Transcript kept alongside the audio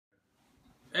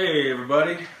Hey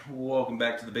everybody, welcome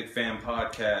back to the Big Fan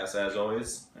Podcast. As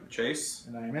always, I'm Chase.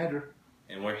 And I'm Andrew.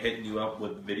 And we're hitting you up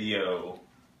with video.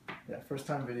 Yeah, first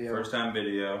time video. First time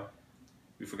video.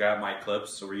 We forgot mic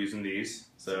clips, so we're using these.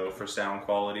 So for sound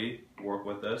quality, work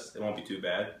with us. It won't be too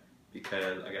bad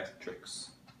because I got some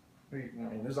tricks.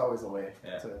 There's always a way.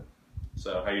 Yeah.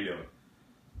 So how you doing?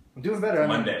 I'm doing better.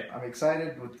 Monday. I'm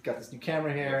excited. We've got this new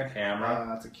camera here.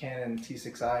 Camera. It's a Canon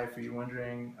T6i for you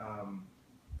wondering.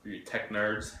 For you tech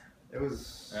nerds. It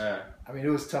was. It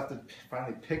was tough to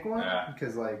finally pick one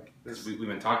because there's we've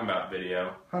been talking about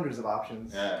video. Hundreds of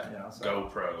options. Yeah. So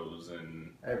GoPros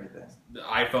and everything. The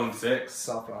iPhone 6.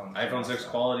 Cell phones. iPhone 6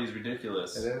 quality is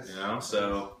ridiculous. It is.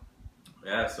 So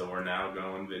we're now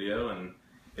going video, and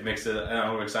it makes it.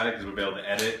 We're excited because we'll be able to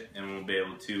edit and we'll be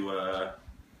able to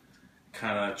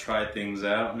kind of try things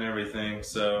out and everything.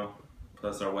 So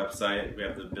plus our website, we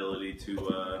have the ability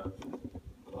to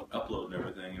upload and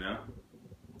everything.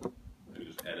 We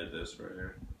just edit this right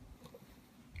here.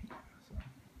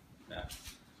 Yeah,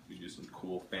 we do some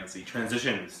cool fancy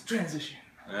transitions.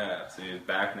 Yeah, see, it's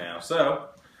back now. So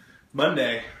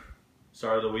Monday,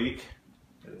 start of the week.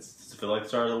 Does it feel like the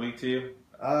start of the week to you?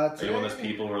 Are you one of those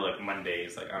people who are like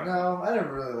Mondays? Like, I don't know. No, I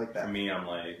never really like that. For me, I'm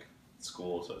like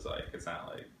school, so it's not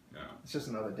like, It's just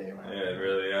another day, man. Yeah,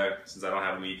 really, yeah. Since I don't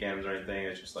have weekends or anything,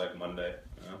 it's just like Monday,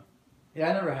 Yeah,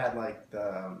 I never had like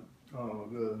the,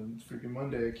 it's freaking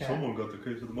Monday, I can't. Someone got the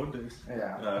case of the Mondays.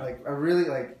 Yeah, I really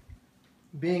like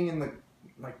being in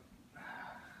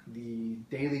the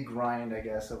daily grind, I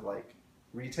guess, of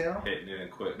retail. Hitting it and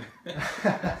quit.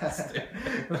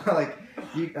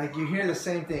 you hear the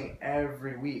same thing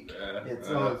every week. It's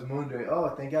Monday. Oh,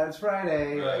 thank God it's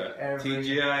Friday.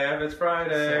 TGIF, it's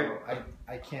Friday. So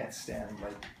I can't stand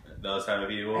those type of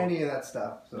people. Any of that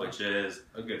stuff. So. Which is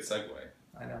a good segue.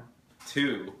 I know.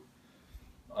 To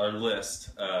our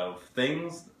list of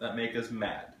things that make us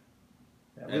mad.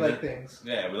 Yeah, we like things.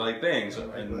 Yeah, we like things. I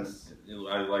like lists.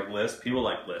 I like lists. People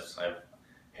like lists. I've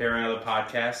hearing other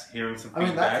podcasts, hearing some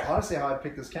feedback. That's honestly how I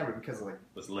picked this camera because of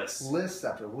was lists. Lists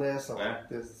after lists. I'm like,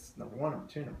 this is number 1, number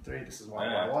 2, number 3. This is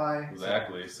why.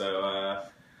 Exactly. So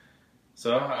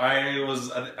I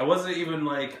wasn't even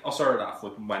I'll start it off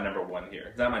with my number 1 here.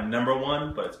 It's not my number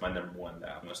 1, but it's my number 1 that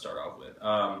I'm gonna start off with.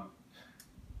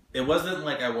 It wasn't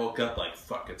like I woke up like,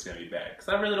 fuck, it's gonna be bad. Because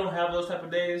I really don't have those type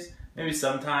of days. Maybe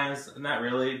sometimes, not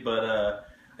really. But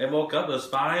I woke up, it was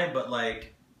fine. But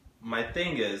my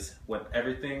thing is when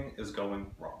everything is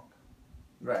going wrong.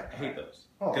 Right. I hate those.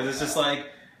 Because it's just I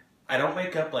don't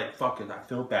wake up like, fuck it, I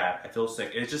feel bad. I feel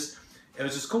sick. It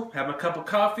was just cool. Have a cup of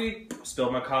coffee,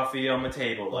 spill my coffee on my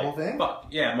table. The whole thing? Fuck.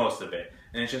 Yeah, most of it.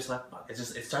 And it's just fuck. It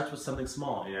starts with something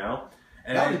small,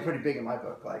 And that would be pretty big in my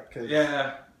book, cause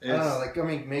I don't know,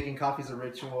 making coffee's a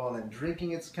ritual, and then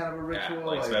drinking it's kind of a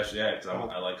ritual. Yeah, especially, because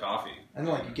I like coffee. And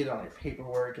then you get it on your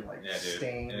paperwork and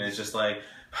stains. And it's just okay,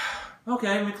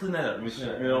 let me clean that up.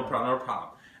 No problem.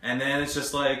 And then it's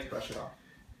just brush it off.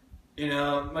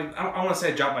 I want to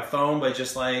say I dropped my phone, but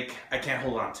just I can't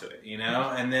hold on to it,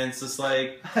 And then it's just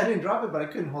I didn't drop it, but I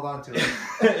couldn't hold on to it.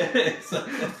 And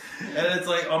it's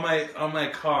on my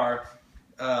car.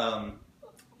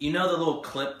 The little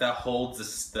clip that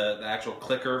holds the actual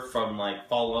clicker from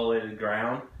fall all the way to the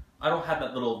ground? I don't have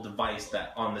that little device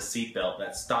that on the seatbelt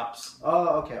that stops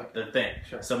the thing.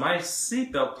 Sure. So my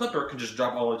seatbelt clipper can just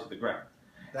drop all the way to the ground.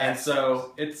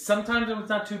 Sometimes it's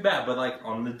not too bad, but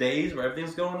on the days where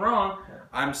everything's going wrong,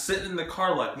 I'm sitting in the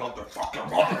car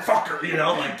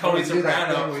motherfucker, Tony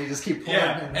Soprano. Where you just keep pulling.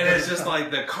 Yeah, and it's just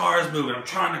the car's moving. I'm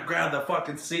trying to grab the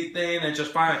fucking seat thing and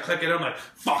just finally click it. I'm like,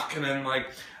 fuck, and then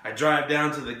I drive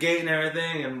down to the gate and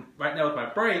everything. And right now with my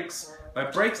brakes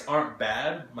aren't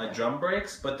bad, my drum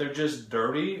brakes, but they're just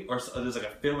dirty, or there's a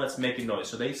film that's making noise,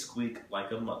 so they squeak like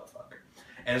a motherfucker.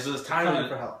 And so it's time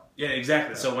for help. Yeah,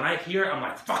 exactly. So when I hear it, I'm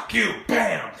like, fuck you,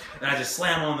 bam! And I just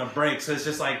slam on the brakes. So it's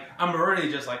just I'm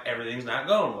already just everything's not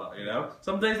going well,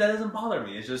 Some days that doesn't bother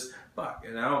me. It's just, fuck,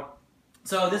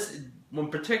 So this one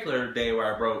particular day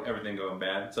where I broke everything going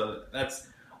bad, so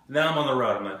now I'm on the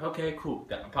road. I'm like, okay, cool.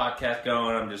 Got my podcast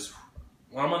going.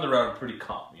 When I'm on the road, I'm pretty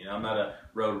calm, I'm not a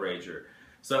road rager.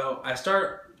 So I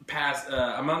start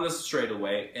I'm on this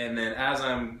straightaway, and then as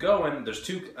I'm going, there's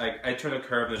I turn a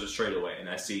curve, there's a straightaway, and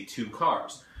I see 2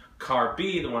 cars. Car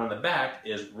B, the one in the back,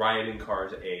 is riding car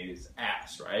A's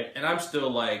ass, right? And I'm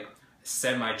still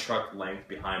semi-truck length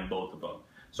behind both of them.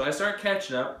 So I start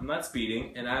catching up, I'm not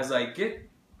speeding, and as I get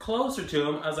closer to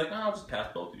him, I was like, I'll just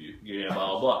pass both of you, blah,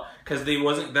 blah, blah. Because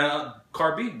that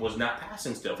car B was not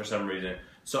passing still for some reason.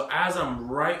 So as I'm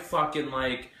right fucking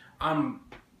I'm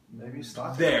Maybe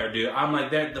stop there, dude. I'm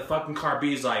there. The fucking car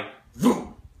B is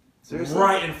boom. Seriously?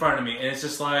 Right in front of me. And it's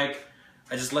just like,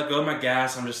 I just let go of my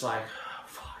gas. I'm just like,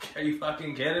 fuck, are you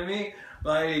fucking kidding me?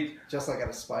 Like, just like out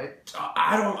of spite?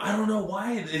 I don't know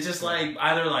why. It's just like,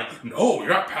 either like, no, you're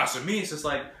not passing me. It's just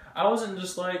like, I was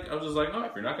just like, oh,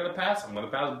 if you're not going to pass, I'm going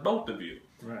to pass both of you.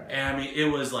 Right. And I mean, it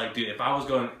was like, dude, if I was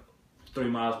going 3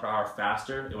 miles per hour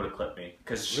faster, it would have clipped me.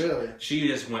 Because she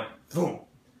just went, boom.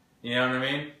 You know what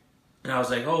I mean? And I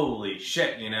was like, holy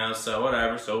shit, you know? So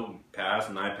whatever. So pass,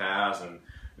 and I pass, and,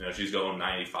 you know, she's going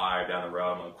 95 down the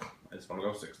road. I'm like, I just want to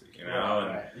go 60, you know?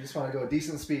 Right. You just want to go a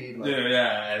decent speed. Like,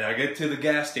 yeah, and I get to the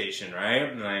gas station, right?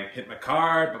 And I hit my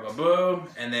card, boom,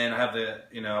 and then I have the,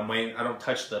 you know, I'm waiting. I don't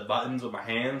touch the buttons with my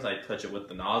hands. I touch it with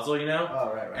the nozzle, you know?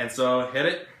 Oh, right. And so hit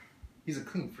it. He's a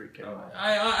clean freak.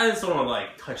 I just don't want to,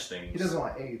 like, touch things. He doesn't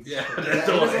want AIDS. Yeah, he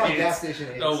doesn't want gas station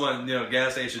AIDS. Don't want, you know,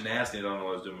 gas station nasty. I don't know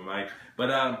what I was doing with my mic.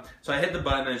 But, so I hit the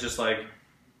button, and it's just like,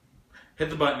 hit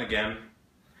the button again.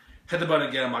 Hit the button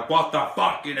again. I'm like, what the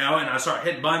fuck, you know? And I start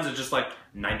hitting buttons. It's just like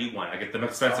 91. I get the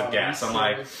expensive gas. I'm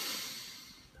like,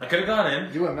 I could have gone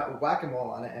in. You went whack-a-mole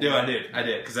on it. Yeah, I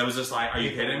did. Because I was just like, are you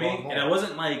kidding me? And it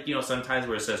wasn't like, you know, sometimes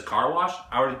where it says car wash.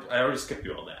 I already skipped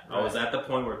you all that. Right. I was at the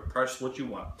point where press what you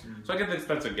want. Mm-hmm. So I get the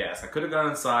expensive gas. I could have gone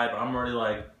inside, but I'm already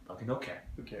like, fucking okay.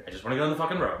 Who cares? I just want to get on the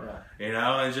fucking road. Yeah. You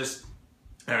know, and just,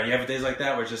 I don't know, you have days like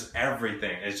that where it's just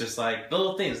everything. It's just like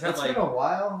little things. It's not like, been a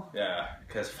while. Yeah,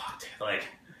 because fuck, dude, like.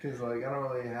 Because like I don't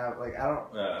really have like I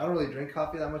don't really drink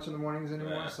coffee that much in the mornings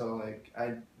anymore. So like I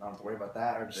don't have to worry about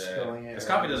that or just spilling it. Because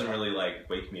coffee doesn't really like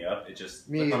wake me up. It just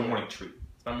it's my morning treat.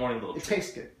 It's my morning little treat. It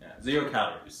tastes good. Yeah, 0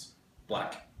 calories.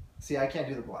 Black. See, I can't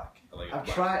do the black. I've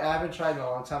tried. I haven't tried in a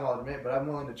long time, I'll admit, but I'm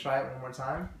willing to try it one more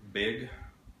time. Big,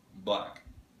 black,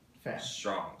 fan,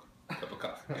 strong cup of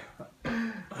coffee.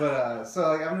 But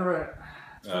so like I've never.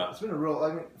 It's been a real.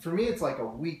 I mean, for me, it's like a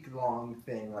week-long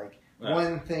thing. Like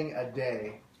one thing a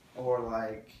day. Or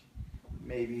like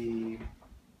maybe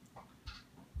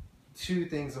 2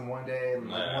 things in one day and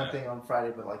like 1 thing on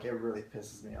Friday, but like it really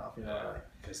pisses me off, you know?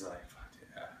 Because like, fuck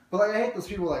yeah. But like I hate those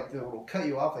people like that will cut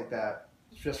you off like that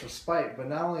just for spite. But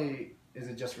not only is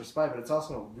it just for spite, but it's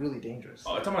also really dangerous.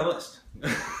 Oh, it's on my list.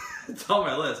 It's on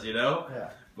my list, you know. Yeah.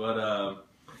 But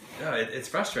yeah, it's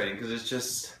frustrating because it's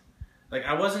just like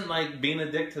I wasn't like being a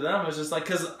dick to them. It was just like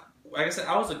because like I said,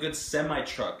 I was a good semi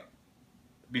truck.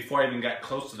 Before I even got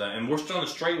close to them, and we're still on the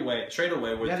straightaway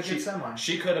where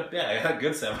she could have, I had a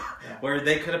good semi, where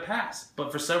they could have passed,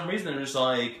 but for some reason they're just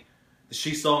like,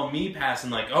 she saw me passing,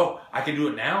 like, oh, I can do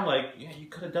it now, like, yeah, you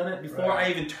could have done it before I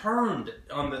even turned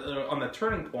on the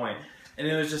turning point, and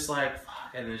it was just like,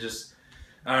 fuck, and it just,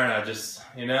 I don't know, just,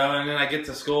 you know, and then I get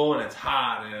to school and it's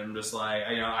hot, and I'm just like,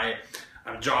 you know,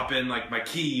 I'm dropping like my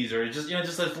keys, or just, you know,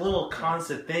 just those little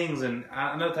constant things, and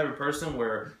I'm the type of person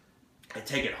where I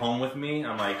take it home with me.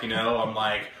 I'm like, you know, I'm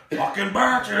like, fucking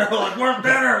back, you know, like, we're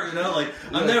better, you know, like,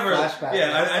 I'm never,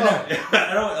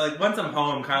 I don't, like, once I'm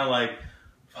home, I'm kind of like,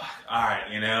 fuck, alright,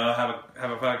 you know,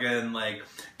 have a fucking, like,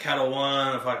 Kettle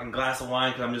One, a fucking glass of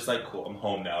wine, because I'm just like, cool, I'm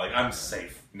home now, like, I'm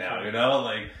safe now, you know,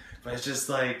 like, but it's just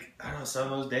like, I don't know,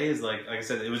 some of those days, like I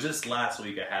said, it was just last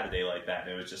week I had a day like that,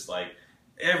 and it was just like,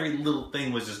 every little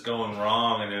thing was just going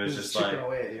wrong, and it was just like,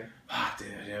 away at you. Fuck,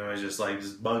 dude, it was just like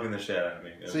just bugging the shit out of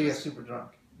me. So you got super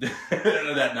drunk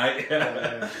that night.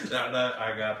 Yeah. That night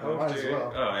I got might as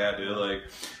well. Oh yeah, dude. Like,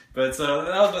 but so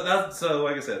that's so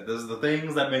like I said, those are the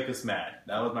things that make us mad.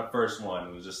 That was my first one.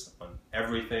 It was just when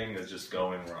everything is just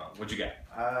going wrong. What you got?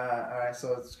 All right,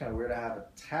 so it's kind of weird. I have a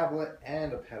tablet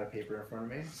and a pad of paper in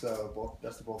front of me, so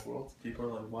best of both worlds. People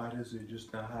are like, why does he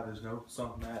just not have his notes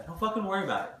on that? Don't fucking worry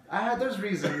about it. There's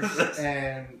reasons,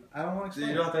 and I don't want to explain.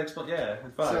 You don't have to explain. Yeah,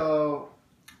 it's fine. So,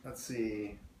 let's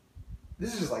see.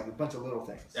 This is just like a bunch of little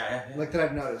things. Yeah. Like that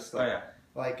I've noticed. Like,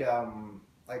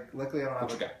 Like luckily I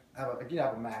don't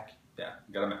have a Mac. Yeah,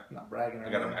 got a Mac. I'm not bragging. I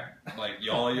got a Mac. Like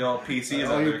y'all PCs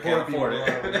all out you there poor can't afford people it.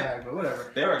 have a Mac, but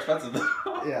whatever. They were expensive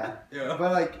though. Yeah. Yeah.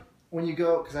 But like when you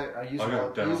go, because I use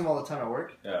them all the time at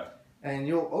work. Yeah. And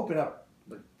you'll open up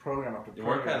like program after program.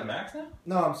 Your work has Macs now?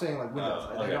 No, I'm saying like Windows.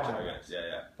 I don't have Macs.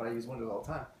 Yeah. But I use Windows all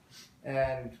the time.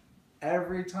 And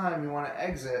every time you want to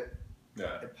exit,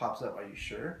 it pops up. Are you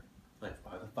sure? Like,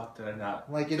 why the fuck did I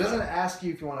not? Like, it doesn't ask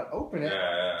you if you want to open it.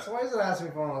 Yeah. So why is it asking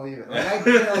me if I want to leave it?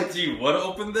 Like, do you want to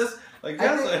open this? Like,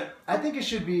 I think it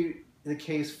should be the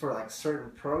case for like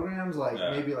certain programs, like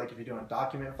maybe like if you're doing a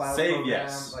document file save, program,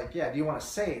 yes. like do you want to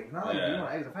save? Not like do you want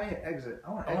to exit. If I hit exit,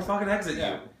 I want to fucking exit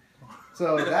you.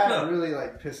 So that really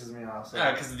like pisses me off. So.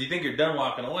 Yeah, because you think you're done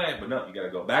walking away, but no, you got to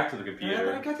go back to the computer.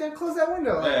 Yeah, I gotta close that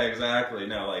window. Like, yeah, exactly.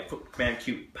 No, like man,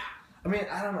 cute. I mean,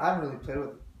 I haven't really played with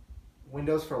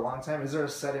Windows for a long time. Is there a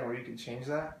setting where you can change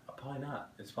that? probably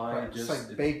not. It's probably right. just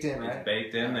like baked in, right? It's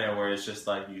baked in there where it's just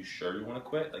like, you sure you want to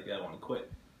quit? Like, yeah, I want to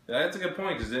quit. That's a good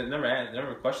point because it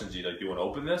never questions you. Like, do you want to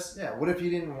open this? Yeah. What if you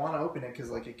didn't want to open it because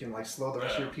like it can like slow the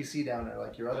rest of your PC down or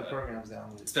like your other programs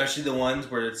down? Especially the ones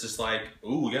where it's just like,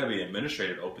 ooh, we gotta be an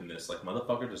administrator to open this. Like,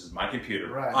 motherfucker, this is my computer.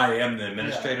 Right. I am the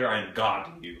administrator. I am God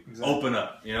to you. Exactly. Open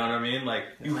up. You know what I mean? Like,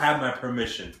 you have my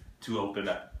permission to open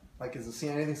up. Like, is it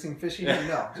seeing anything seem fishy?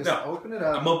 No, just open it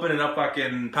up. I'm opening up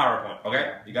fucking PowerPoint.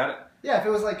 Okay, you got it. Yeah, if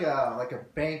it was like a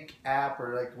bank app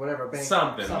or like whatever bank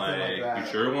something like that. You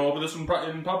sure you want to open this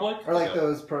in public? Or like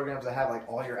those programs that have like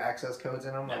all your access codes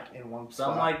in them, like in one spot.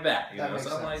 Something like that. You know,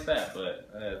 something sense. like that. But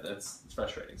it's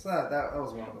frustrating. So that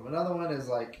was one of them. Another one is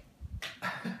like I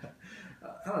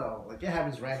don't know, like it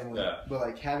happens randomly, but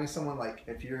like having someone like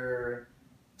if you're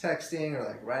texting or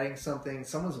like writing something,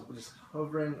 someone's just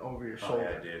hovering over your shoulder.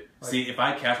 Oh, yeah, dude. Like, see, if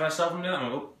I catch myself from that,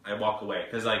 I'm like, I walk away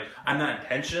because like I'm not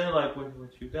intentional. Like, what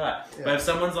you got? Yeah. But if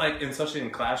someone's like, especially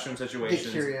in classroom situations,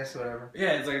 get curious, whatever.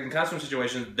 Yeah, it's like in classroom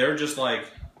situations, they're just like,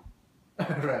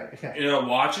 right, yeah. You know,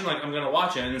 watching. Like, I'm gonna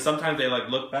watch it, and then sometimes they like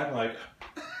look back, like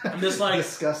I'm just like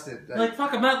disgusted. Like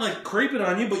fuck, I'm not like creeping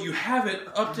on you, but you have it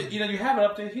up to you have it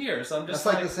up to here. So I'm just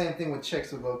that's like the same thing with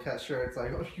chicks with low cut shirts. Like,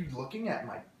 oh, you looking at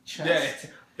my chest?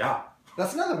 Yeah.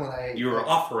 That's another one I hate. You were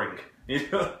offering, you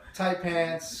know, tight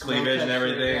pants, cleavage and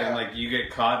everything, shirt, and like you get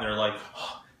caught, and they're like,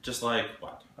 oh, just like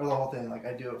what? Or the whole thing, like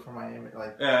I do it for my image,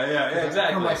 like yeah,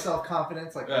 exactly. For my self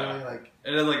confidence, like really, like.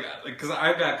 And then like, because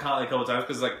I got caught like a couple times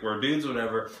because like we're dudes, or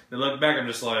whatever. They look back, I'm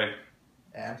just like,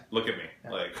 and look at me,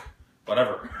 like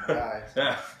whatever. Guys.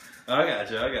 Yeah, I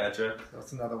gotcha.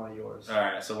 That's another one of yours. All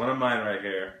right, so one of mine right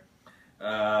here.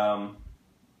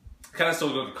 Kind of still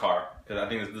go with the car because I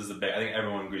think this is the big. I think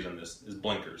everyone agrees on this. Is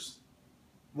blinkers.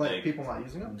 Like people not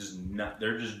using them? Just not.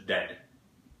 They're just dead.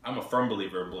 I'm a firm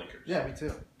believer in blinkers. Yeah, me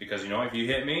too. Because you know, if you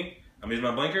hit me, I'm using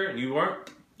my blinker, and you weren't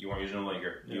using a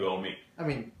blinker. You owe me. I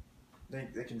mean,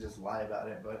 they can just lie about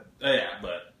it, but yeah,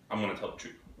 but I'm gonna tell the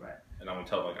truth. Right. And I'm gonna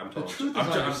tell I'm telling the truth is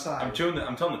on your side.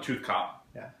 I'm telling the truth, cop.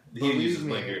 Yeah. He uses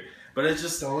blinker. But it's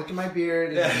just don't look at my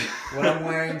beard and what I'm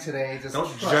wearing today. Just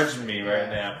don't judge me right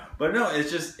now. But no,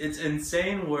 it's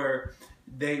insane where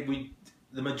the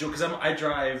majority, because I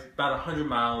drive about 100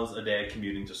 miles a day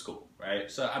commuting to school,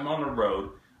 right? So I'm on the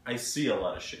road. I see a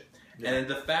lot of shit, and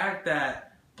the fact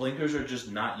that blinkers are just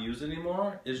not used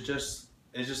anymore is just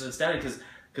astounding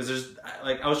because there's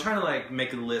like I was trying to like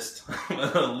make a list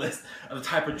of the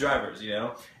type of drivers, you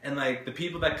know, and like the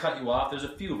people that cut you off, there's a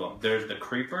few of them. There's the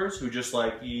creepers who just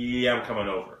like, yeah, I'm coming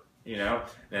over, you know.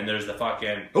 Then there's the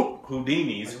fucking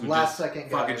Houdinis who last just second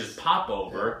fucking just pop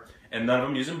over, and none of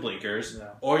them using blinkers.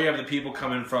 No. Or you have the people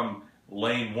coming from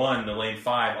lane 1 to lane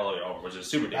 5 all the way over, which is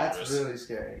super dangerous. That's really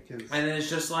scary. And then it's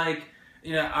just like,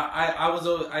 you know,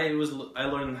 I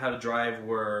learned how to drive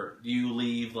where you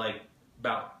leave like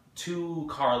about 2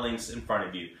 car lengths in front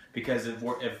of you, because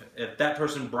if that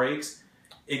person brakes,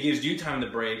 it gives you time to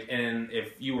brake, and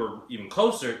if you were even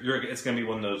closer, it's going to be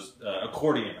one of those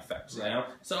accordion effects, you know.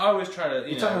 So I always try to.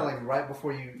 You're talking like right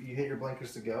before you hit your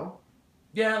blinkers to go.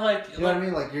 Yeah, like you know what I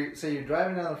mean. Like you're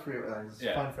driving down the freeway. Like, it's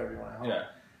fun for everyone. I hope. Yeah.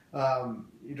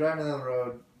 You're driving down the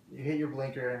road. You hit your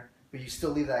blinker, but you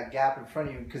still leave that gap in front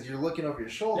of you because you're looking over your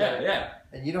shoulder. Yeah.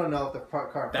 And you don't know if the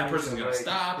car that person's gonna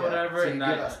stop, whatever. So you give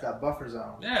us that buffer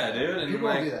zone. Yeah, dude. And people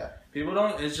like, don't do that. People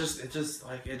don't. It's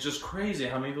just crazy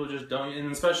how many people just don't,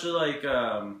 and especially like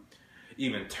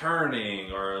even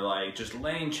turning or like just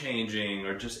lane changing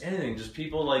or just anything. Just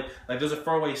people like there's a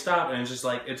 4-way stop, and it's just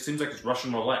like it seems like it's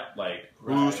Russian roulette. Like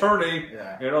who's turning?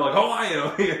 Yeah. You know, like how are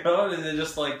you? You know, and they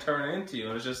just like turn into you,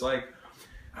 and it's just like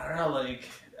I don't know, like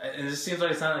it just seems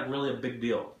like it's not like really a big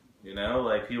deal. You know,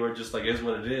 like people are just like, it is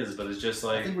what it is, but it's just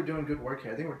like. I think we're doing good work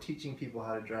here. I think we're teaching people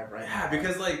how to drive right now. Yeah,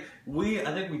 because like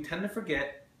I think we tend to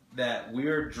forget that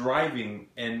we're driving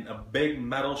in a big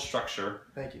metal structure.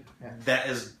 Thank you. Yeah. That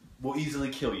will easily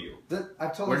kill you.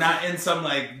 We're not in some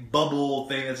like bubble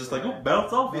thing that's just like, oh,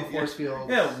 bounce off. No force field.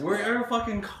 Yeah, we're in a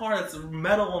fucking car that's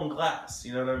metal and glass.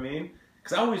 You know what I mean?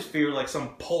 Because I always fear like some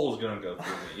pole is gonna go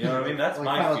through me. You know what I mean? That's like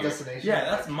my Final fear. Destination. Yeah,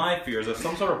 that's my fear. Is that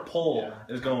some sort of pole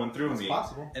is going through me.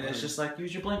 Possible. And it's just like,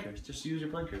 use your blinkers. Just use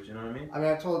your blinkers. You know what I mean? I mean,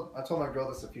 I told my girl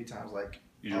this a few times. Like,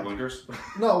 use your blinkers.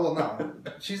 No.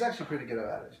 She's actually pretty good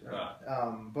at it. You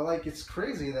know? But like, it's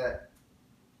crazy that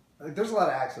like there's a lot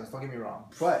of accidents. Don't get me wrong,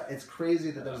 but it's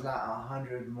crazy that there's not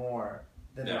 100 more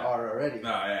than there are already. Oh,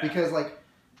 yeah. Because like,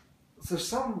 so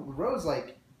some roads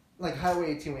like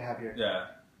Highway 18 we have here. Yeah.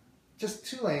 Just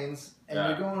 2 lanes, and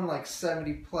you're going like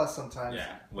 70 plus sometimes.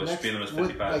 Yeah, which speed limit is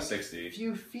 55 to 60. A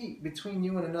few feet between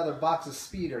you and another box of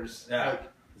speeders. Yeah, like,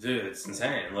 Dude, it's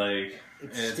insane. Like,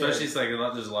 It's and especially it's like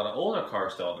there's a lot of older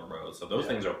cars still on the road, so those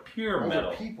things are pure older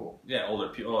metal. people. Yeah, older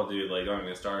people. Oh, dude, like don't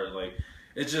even start. Like,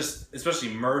 it's just, especially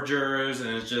mergers,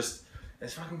 and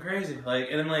it's fucking crazy. Like,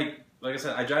 and then like I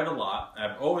said, I drive a lot.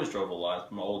 I've always drove a lot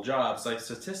from my old jobs. Like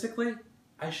statistically,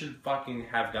 I should fucking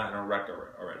have gotten a wreck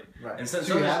already. Right. And so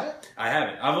you haven't? I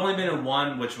haven't. I've only been in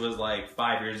one, which was like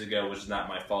 5 years ago, which is not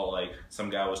my fault. Like some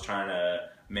guy was trying to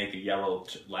make a yellow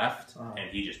left,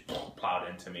 and he just plowed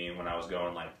into me when I was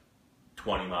going like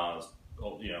 20 miles.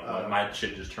 You know, my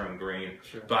shit just turned green.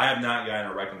 Sure. But I have not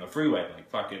gotten a wreck on the freeway. Like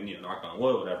fucking, you know, knock on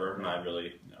wood, whatever. I'm not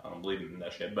really, I don't believe in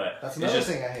that shit. But that's another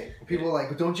thing I hate. People are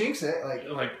like, don't jinx it.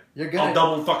 Like you're gonna, I'll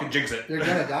double fucking jinx it. You're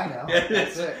gonna die now. Yeah,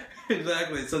 that's it.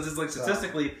 Exactly. So just like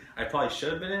statistically, I probably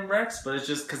should have been in wrecks, but it's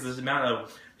just because there's the amount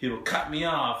of people cut me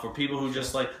off, or people who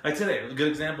just like today. A good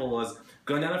example was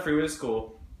going down the freeway to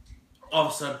school. All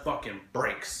of a sudden, fucking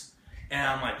brakes, and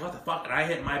I'm like, what the fuck? And I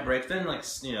hit my brakes, didn't like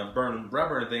burn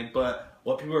rubber or anything, but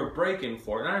what people are braking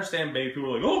for, and I understand maybe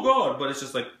people are like, oh god, but it's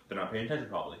just like they're not paying attention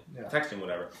probably, texting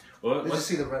whatever. They just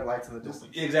see the red lights in the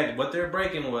distance. Exactly. What they're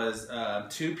braking was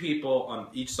two people on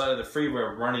each side of the freeway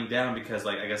running down because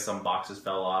like I guess some boxes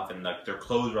fell off and like their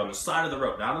clothes were on the side of the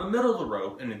road, not in the middle of the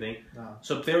road, anything. No.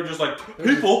 So they were just like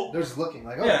people. They're just looking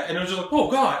like and it was just like oh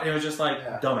god, and it was just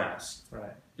like dumbass.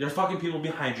 Right. There's fucking people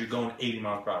behind you going 80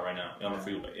 miles per hour right now on the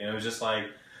freeway, and it was just like,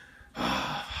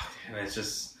 and it's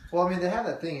just. Well, I mean, they have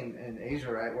that thing in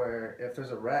Asia, right, where if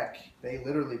there's a wreck, they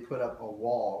literally put up a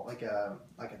wall, like a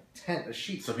tent, a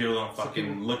sheet. So people don't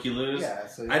fucking looky-loos? Yeah.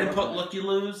 So I didn't put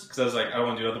looky-loos because I was like, I don't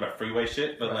want to do nothing about freeway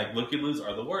shit, but like looky-loos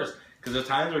are the worst. Because there's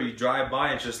times where you drive by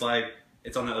and it's just like,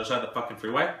 it's on the other side of the fucking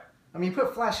freeway. I mean, you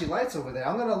put flashy lights over there.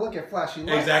 I'm going to look at flashy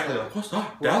lights. Exactly. Like, what's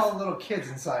that? We're all little kids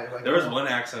inside. Like, there was one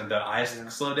accident that I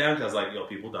slowed down because I was like, yo,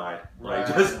 people died. Like,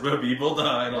 just people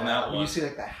died on that one. You see,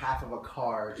 like, the half of a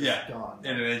car just gone.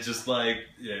 And then it's just like,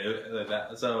 that.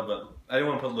 So, but I didn't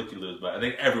want to put looky-loos, but I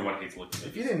think everyone hates looky-loos.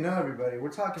 If you didn't know, everybody,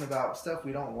 we're talking about stuff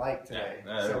we don't like today.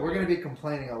 So we're going to be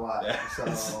complaining a lot. Yeah.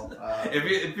 So,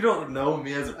 if you don't know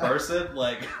me as a person,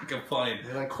 like, complain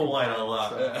quite a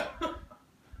lot. So.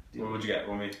 What would you got?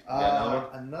 Want me? You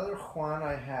got another Juan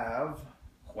I have.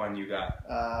 Juan, you got?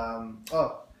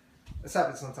 This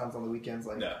happens sometimes on the weekends.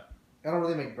 Like, I don't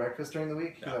really make breakfast during the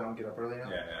week because I don't get up early enough.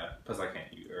 Yeah. Plus, I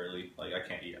can't eat early. Like, I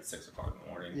can't eat at 6 o'clock in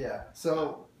the morning. Yeah.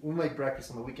 So we'll make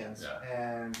breakfast on the weekends,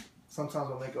 and sometimes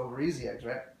we'll make over easy eggs,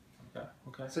 right?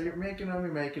 Okay. So you're making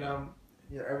them.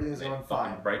 Yeah, everything's going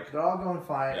fine. Break. They're all going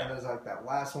fine, and there's like that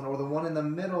last one or the one in the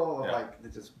middle of like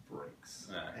it just breaks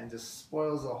and just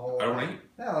spoils the whole. I don't eat.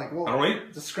 Yeah, like well, I don't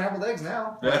eat. Just scrambled eggs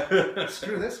now. Like,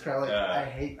 screw this crap. Like I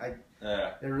hate.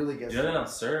 It really gets. You know they don't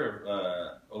serve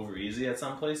over easy at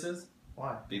some places.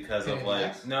 Why? Because of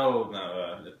like no.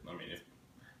 I mean,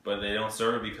 but they don't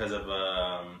serve it because of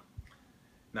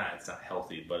it's not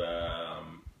healthy, but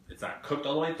it's not cooked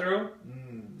all the way through.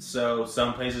 So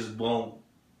some places won't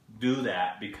do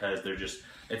that because they're just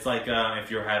it's like if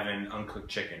you're having uncooked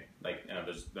chicken, like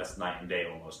that's night and day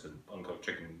almost, because uncooked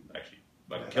chicken actually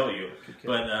kill you.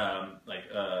 But like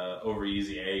over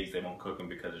easy eggs, they won't cook them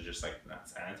because it's just like not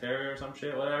sanitary or some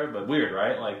shit, whatever. But weird,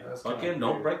 right? Like fucking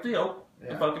don't break the yolk.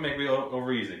 Don't fucking make me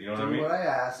over easy. You know what I mean? Do what I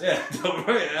asked. Yeah, don't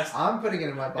what I asked. I'm putting it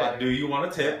in my body. Do you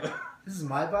want a tip? This is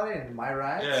my body and my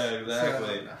rights. Yeah,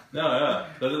 exactly. No.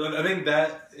 But I think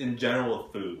that in general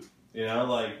with food, you know,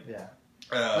 like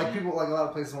like people, like a lot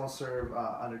of places won't serve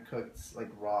undercooked, like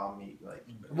raw meat. Like,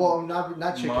 well,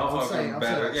 not chicken. I'm saying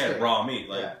like raw meat.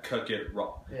 Like cook it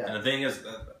raw. Yeah. And the thing is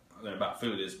about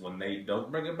food is when they don't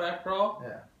bring it back raw.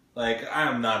 Yeah. Like I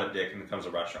am not a dick when it comes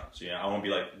to restaurants. You know, I won't be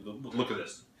like, look at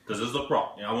this. Does this look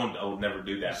raw? You know, I would never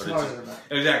do that. But it's just,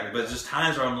 exactly. But it's just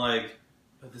times where I'm like,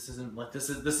 but this isn't like this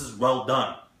is well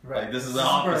done. Right. Like this is the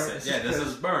opposite. This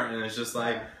is burnt, and it's just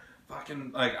like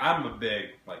fucking like I'm a big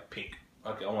like pink.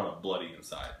 Okay, I want it bloody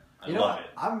inside. I love it.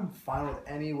 I'm fine with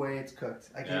any way it's cooked.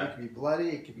 It can be bloody.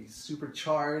 It can be super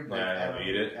charred. Like, I will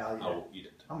eat it. I will eat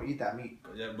it. I'm gonna eat that meat.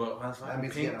 But when it's fucking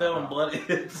pink though and bloody,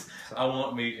 I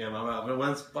want meat in my mouth. But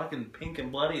when it's fucking pink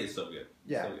and bloody, it's so good.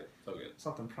 Yeah, so good.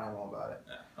 Something primal about it.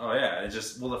 Yeah. Oh yeah, it's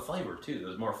just the flavor too.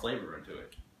 There's more flavor into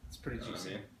it. It's pretty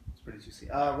juicy. It's pretty juicy.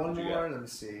 One more. Let me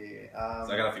see.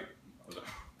 So I got a few.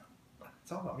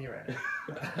 It's all about me right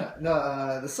now.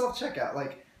 No, the self checkout,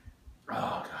 like.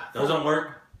 Oh god, those don't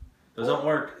work. Those don't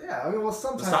work. Yeah, I mean, well,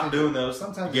 sometimes stop doing those.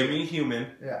 Sometimes give me a human.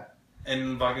 Yeah.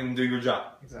 And fucking do your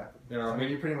job. Exactly. You know what I mean?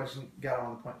 You pretty much got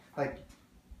on the point. Like,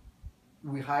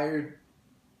 we hired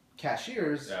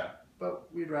cashiers,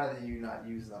 but we'd rather you not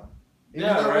use them. Even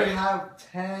though we have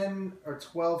 10 or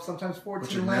 12, sometimes 14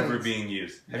 which are lanes. never being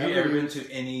used. Have you ever been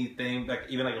to anything, like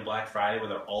even like a Black Friday where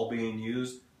they're all being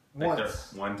used? Like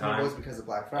Once. One time. It was because of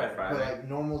Black Friday. But like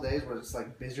normal days where it's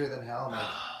like busier than hell. I'm like,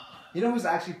 you know who's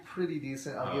actually pretty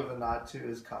decent, I'll give a nod to,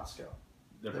 is Costco.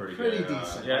 They're pretty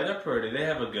decent. Yeah, they're pretty. They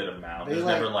have a good amount. There's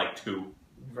never like 2.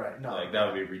 Right, no. Like, that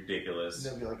would be ridiculous.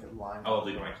 There'd be like a line. I would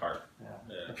leave my cart.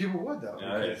 Yeah. People would, though.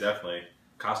 Yeah, definitely.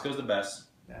 Costco's the best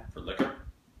for liquor.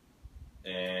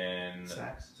 And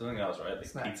snacks. Something else, right? Like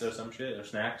snacks. Pizza or some shit, or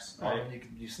snacks. Oh, right?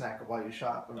 You snack while you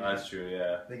shop. I mean, that's true,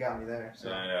 yeah. They got me there. So.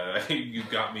 You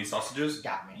got me sausages?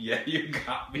 Got me. Yeah, you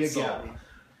got me. Got me.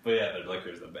 But yeah, the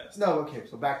liquor's the best. No, okay,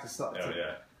 so back to stuff. Oh,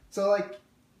 yeah. So, like,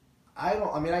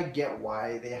 I get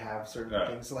why they have certain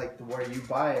things, like, where you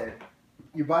buy it,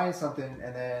 you're buying something,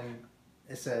 and then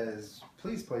it says,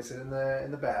 please place it in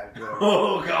the bag.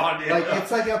 Oh, God, yeah. Like, it's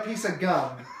like a piece of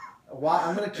gum. Why?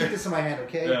 I'm gonna keep this in my hand,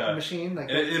 okay? Yeah. Machine, like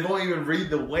it won't even read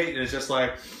the weight, and it's just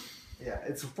like, yeah,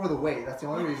 it's for the weight. That's the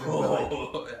only reason. But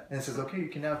like, and it says, okay, you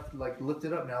can now like lift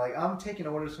it up now. Like I'm taking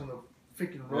orders from the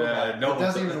freaking robot. Yeah, no, it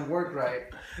doesn't even work right.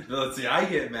 Let's see, I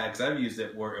get mad because I've used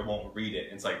it where it won't read it.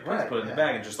 It's like, please put it in the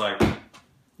bag, and just like.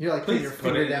 You're like, please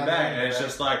put it in the bag, and it's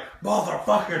just like,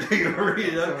 motherfucker, do you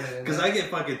read it? Because I get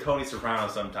fucking Tony Soprano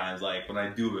sometimes. Like when I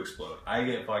do explode, I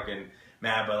get fucking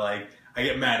mad, but like. I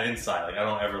get mad inside. Like I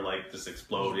don't ever like just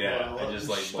explode. I just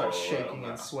like start shaking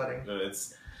and sweating.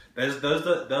 Those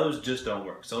just don't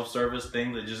work. Self-service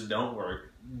things that just don't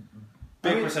work.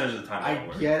 Big percentage of the time.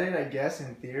 I get it, I guess,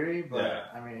 in theory, but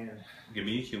I mean, give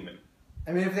me a human.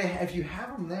 I mean, if you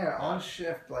have them there on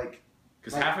shift, like,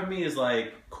 because half of me is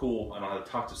like, cool. I don't have to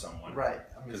talk to someone, right?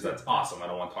 Because that's awesome. I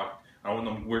don't want to talk. I don't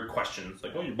want them weird questions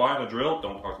like, oh, you're buying a drill?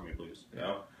 Don't talk to me, please. You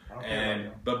know.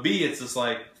 And but B, it's just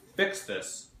like fix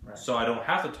this. Right. So I don't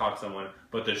have to talk to someone,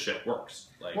 but this shit works.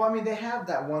 Like, well, I mean, they have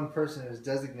that one person who's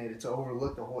designated to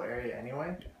overlook the whole area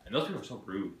anyway. And those people are so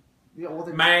rude. Yeah, well,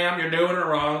 ma'am, you're doing it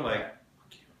wrong. Like,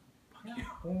 fuck you.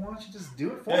 Well, why don't you just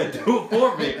do it for me? Yeah, do it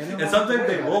for me. and sometimes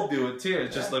they will do it too.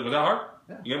 It's just like, was that hard?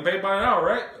 Yeah. You getting paid by an hour,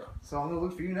 right? So I'm gonna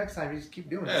look for you next time. You just keep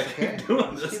doing this. Okay? Keep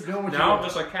doing this. Keep doing what now I'm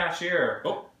just a cashier.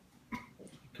 Oh.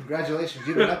 Congratulations,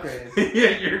 you've been upgraded.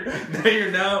 Yeah,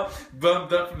 you're now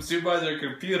bumped up from supervisor to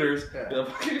computers. Yeah.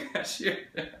 Fucking cashier.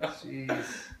 Jeez.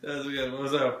 That's good.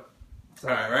 What's up? All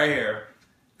right here.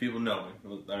 People know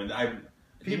me. I mean,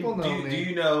 people know me. Do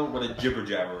you know what a jibber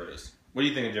jabber is? What do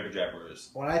you think a jibber jabber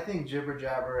is? When I think jibber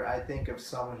jabber, I think of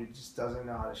someone who just doesn't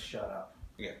know how to shut up.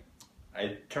 Okay.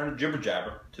 I turn a jibber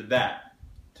jabber to that.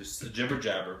 To a jibber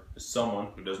jabber is someone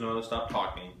who doesn't know how to stop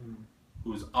talking,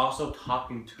 who's also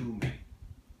talking to me.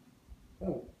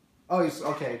 Oh,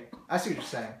 okay. I see what you're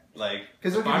saying. Like,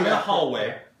 if I'm in the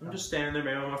hallway, I'm just standing there,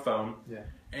 maybe on my phone. Yeah.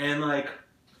 And like,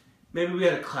 maybe we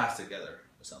had a class together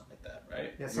or something like that,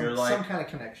 right? Yeah, some kind of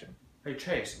connection. Hey,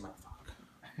 Chase. I'm like, fuck.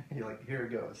 You're like, here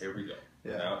it goes. Here we go.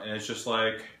 Yeah. You know? And it's just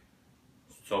like,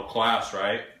 so class,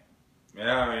 right?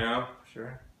 Yeah, you know.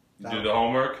 Sure. Do the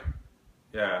homework.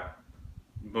 Yeah.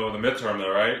 But the midterm though,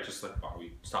 right? Just like, oh,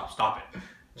 we stop it.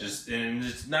 And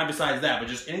just not besides that, but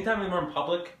just anytime we're in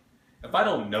public. If I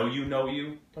don't know you,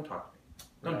 don't talk to me.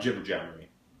 Don't jibber jabber me.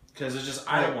 Because it's just,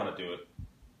 I don't want to do it.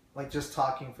 Like just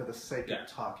talking for the sake of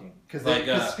talking.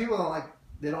 Because people don't like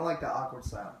that awkward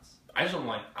silence. I just don't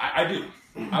like, I do.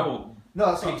 I will. No,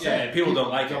 that's what I'm saying. People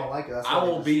don't like it. That's I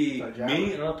will be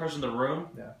me and another person in the room.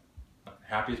 Yeah.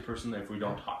 Happiest person if we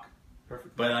don't talk.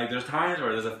 Perfect. But like there's times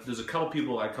where there's a couple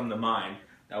people that come to mind.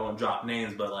 I won't drop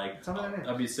names, but like tell me their names.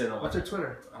 I'll be sitting. What's their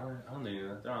Twitter? I don't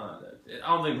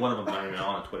think one of them's not even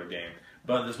on a Twitter game.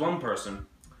 But this one person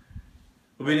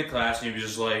will be in a class and you'll be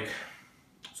just like,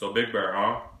 "So Big Bear,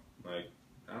 huh?" Like,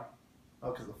 yeah.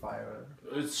 Oh, because of the fire.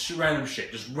 It's random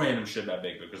shit, just random shit about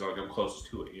Big Bear because like I'm closest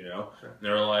to it, you know. Sure. And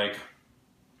they're like,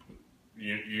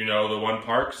 "You know the one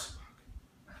Parks?"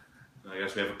 I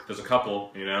guess there's a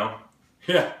couple, you know.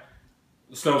 Yeah,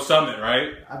 Snow Summit,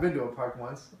 right? I've been to a park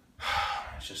once.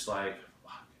 It's just like,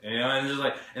 fuck. And, you know, and just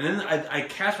like, and then I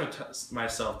catch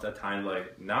myself at times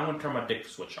like, now I'm gonna turn my dick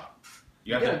switch on.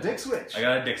 You got a dick switch. I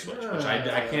got a dick switch, which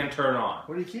I can't turn on.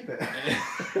 Where do you keep it?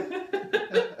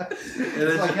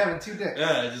 It's like having two dicks.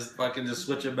 Yeah, just fucking just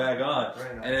switch it back on,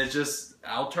 Very nice. and it's just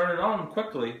I'll turn it on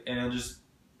quickly, and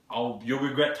you'll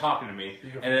regret talking to me.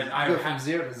 And then I go from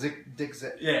zero to dick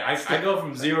zip. Yeah, I go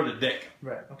from zero to dick.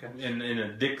 Right. Okay. In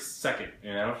a dick second,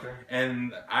 you know. Sure.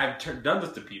 And I've done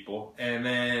this to people, and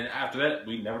then after that,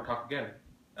 we never talk again.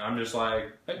 And I'm just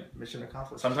like, hey, mission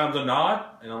accomplished. Sometimes I nod,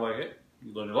 and I'm like, hey,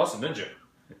 you learned your lesson, didn't you?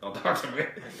 Don't talk to me.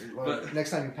 Well, but next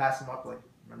time you pass them up, like,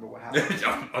 remember what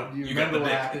happened? You got the dick.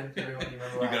 Happened? Everyone, you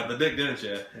remember what got the dick, didn't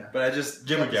you? Yeah. But I just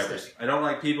jibber jabbers. I don't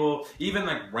like people, even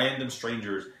like random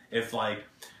strangers. If like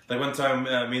one time,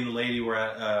 me and the lady were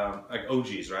at like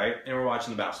OG's, right, and we're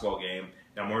watching the basketball game.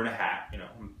 And I'm wearing a hat, you know,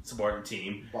 I'm supporting the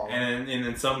team. And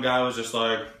then some guy was just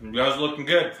like, "You guys are looking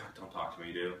good." Don't talk to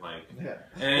me, dude. Like, yeah.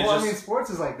 And well, I mean, sports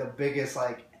is like the biggest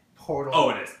like portal. Oh,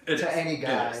 it is. To any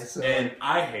guy. So, and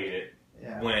I hate it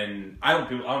yeah. when I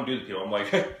don't do the people. I'm like,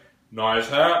 hey, nice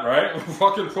hat, right?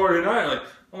 Fucking 49. Like,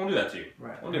 I won't do that to you.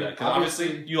 Right. I won't do that because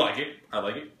obviously you like it. I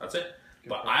like it. That's it.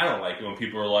 But I don't like it when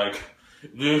people are like,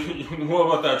 "What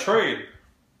about that trade?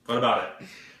 What about it?"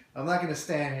 I'm not going to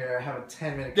stand here and have a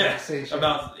 10-minute conversation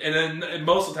and then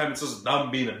most of the time it's just them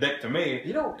being a dick to me.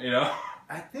 You know,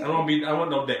 I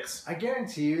want no dicks. I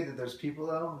guarantee you that there's people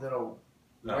though that'll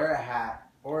wear a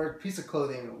hat or a piece of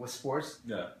clothing with sports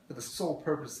for the sole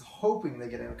purpose of hoping they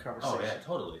get in a conversation. Oh yeah,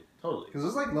 totally. Because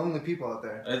there's like lonely people out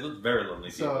there. It's very lonely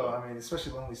people. So I mean,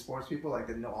 especially lonely sports people, like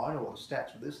they know, I know all the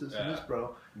stats for this, and this,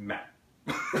 bro. Matt.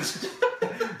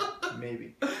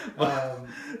 Maybe.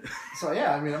 So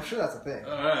yeah, I mean, I'm sure that's a thing.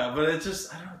 But it's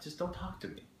just, just don't talk to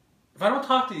me. If I don't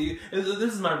talk to you,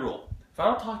 this is my rule. If I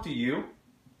don't talk to you,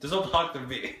 just don't talk to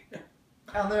me.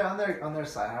 On their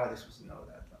side, how are they supposed to know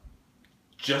that though?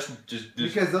 Just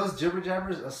because those jibber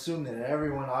jabbers assume that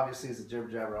everyone obviously is a jibber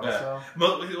jabber also.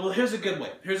 Well, here's a good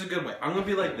way. I'm gonna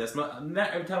be like this. Not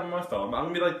every time on my phone. I'm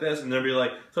gonna be like this, and they'll be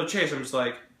like, "So Chase," I'm just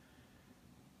like,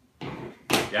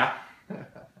 "Yeah."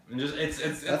 And just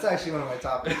that's actually one of my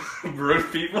topics. Rude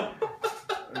people.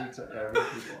 Rude people.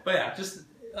 But yeah, just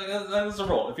like, that's a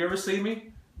roll. If you ever see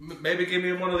me, maybe give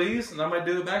me one of these, and I might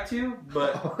do it back to you.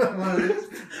 But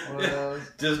one of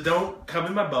those. Just don't come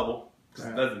in my bubble.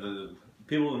 Right. The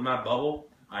people in my bubble,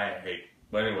 I hate.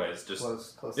 But anyways, just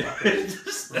close talking.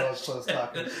 Close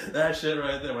talking. That shit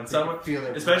right there. When someone,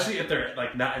 especially if they're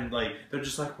like not in like, they're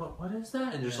just like, what is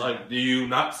that? And just like, do you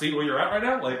not see where you're at right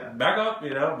now? Like, back up,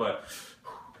 But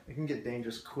it can get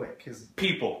dangerous quick because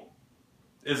people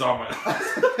is on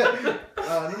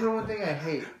my number one thing I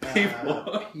hate.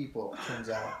 People turns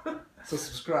out. So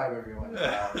subscribe, everyone,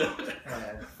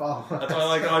 and follow. That's why I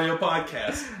like audio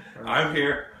podcasts. I'm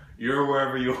here. You're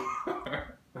wherever you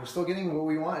are. We're still getting what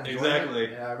we want. Exactly.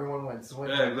 Yeah, everyone wins.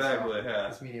 Exactly. So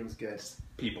this medium is good.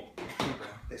 People.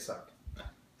 They suck.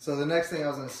 So the next thing I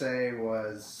was going to say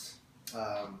was,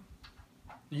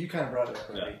 you kind of brought it up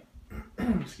already.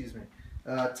 Yeah. Excuse me.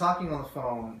 Talking on the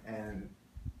phone and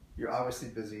you're obviously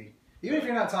busy. Even if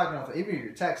you're not talking on the phone, even if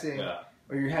you're texting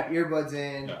or you have earbuds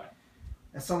in,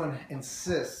 and someone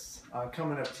insists on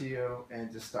coming up to you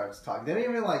and just starts talking. They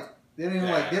don't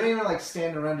even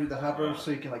stand around do the hover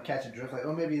so you can like catch a drift. Like,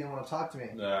 oh, maybe they want to talk to me.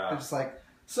 They're just like,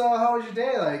 so how was your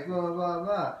day? Like, blah blah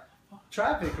blah.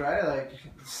 Traffic, right? Like,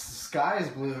 sky is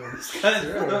blue.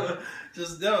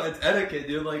 Just no, it's etiquette,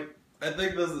 dude. Like, I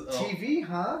think this is TV,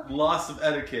 huh? Loss of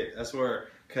etiquette. I swear,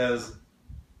 because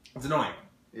it's annoying.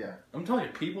 Yeah, I'm telling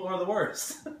you, people are the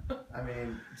worst. I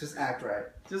mean, just act right.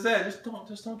 Just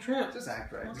don't trip. Just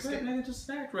act right. Just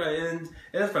act right, and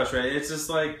it's frustrating. It's just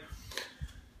like.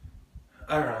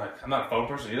 I don't know. Like, I'm not a phone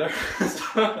person either.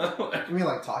 You mean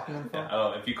like talking on the phone?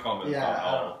 Yeah, if you call me on the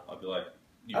phone, I'll be like,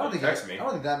 text me. I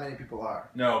don't think that many people are.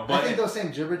 No, but I think those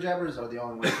same jibber jabbers are the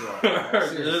only ones who are.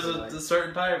 There's a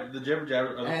certain type, the jibber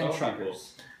jabbers are the and phone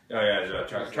truckers. People. Oh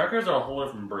yeah, truckers are a whole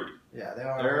different breed. Yeah, they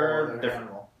are. They're different.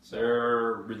 Animal, so.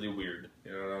 They're really weird.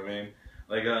 You know what I mean?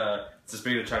 Like, to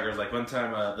speak of truckers, like one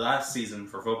time, the last season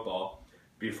for football,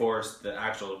 before the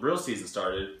actual real season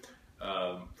started.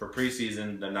 For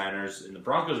preseason, the Niners and the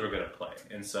Broncos were going to play.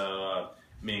 And so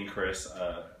me and Chris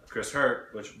Hurt,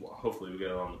 which hopefully we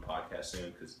get on the podcast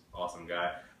soon because awesome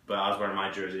guy. But I was wearing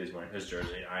my jersey, he was wearing his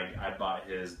jersey. I bought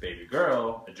his baby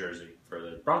girl a jersey for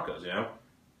the Broncos,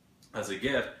 as a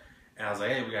gift. And I was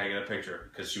like, hey, we got to get a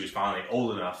picture because she was finally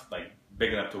old enough, like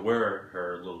big enough to wear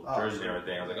her little jersey and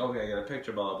everything. I was like, oh, we got to get a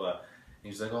picture, blah, blah, blah.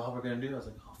 And he's like, oh, how are we going to do? I was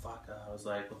like, oh, fuck. I was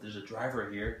like, well, there's a driver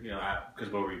here,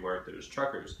 because where we work, there's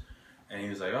truckers. And he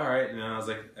was like, all right. And I was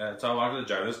like, so I walked to the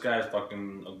driver. This guy's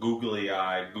fucking a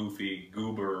googly-eyed, goofy,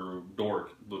 goober,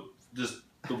 dork. Just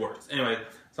the worst. Anyway.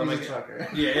 So I'm like, trucker.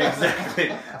 Yeah, exactly.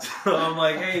 So I'm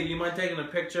like, hey, you mind taking a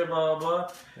picture, blah, blah,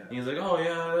 blah. Yeah. And he's like, oh,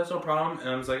 yeah, that's no problem. And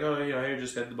I was like, oh, here,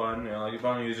 just hit the button. Like, the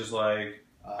button. He was just like,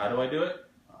 how do I do it?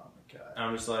 Oh, my God. And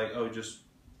I'm just like, oh, just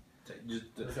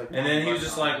and then he was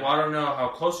just like, well, I don't know how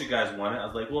close you guys want it. I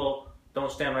was like, well, don't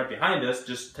stand right behind us.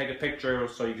 Just take a picture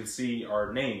so you can see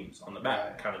our names on the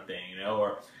back, kind of thing,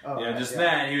 or that.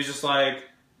 And he was just like,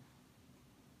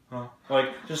 huh? Like,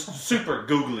 just super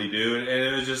googly, dude. And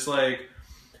it was just like,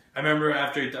 I remember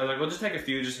after I was like, well, just take a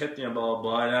few, just hit blah blah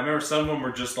blah. And I remember some of them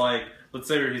were just like let's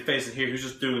say he's facing here, he was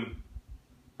just doing,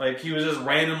 like, he was just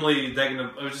randomly taking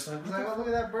it was just like, oh, look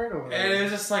at that bird over there. And it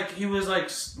was just like, he was like,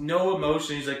 no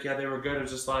emotion. He's like, yeah, they were good. It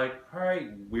was just like, all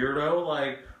right, weirdo.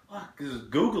 Like, fuck, this is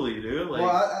googly, dude. Like,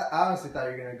 well, I honestly thought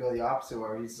you were going to go the opposite,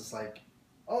 where he's just like,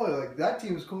 oh, like, that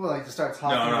team's cool. Like, just start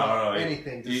talking about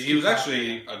anything. He was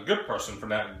actually a good person for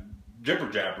that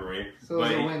jibber-jabbery. So it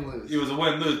was a win-lose. It was a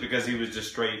win-lose because he was just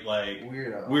straight, like,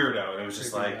 weirdo. And it was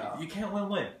just like, you can't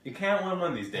win-win. You can't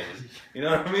win-win these days. You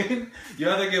know what I mean? You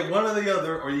either get one or the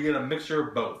other, or you get a mixture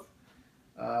of both.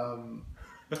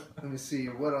 Let me see.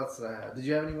 What else did I have? Did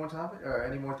you have any more topic or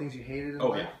any more things you hated in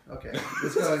life? Yeah. Okay.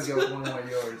 Let's go ahead and go with one more of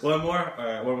yours. One more? All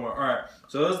right, one more. All right.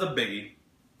 So this is the biggie.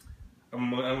 I'm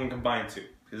going to combine two.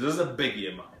 Because this is a biggie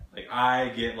of mine. Like, I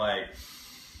get, like,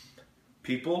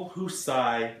 people who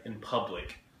sigh in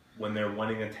public when they're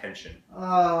wanting attention.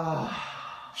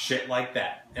 Shit like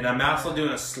that. And I'm also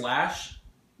doing a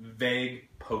 / vague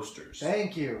posters.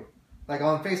 Thank you. Like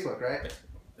on Facebook, right?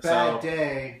 Bad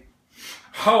day.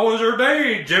 How was your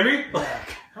day, Jimmy? Yeah.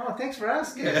 Oh, thanks for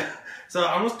asking. Yeah. So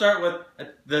I'm going to start with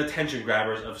the attention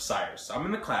grabbers of sighers. So I'm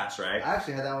in the class, right? I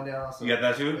actually had that one down also. You got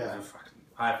that too? Yeah.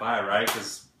 High five, right?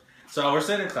 So we're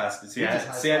sitting in class. See, I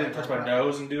didn't touch my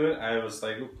nose and do it. I was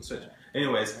like, switch.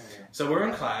 Anyways, so we're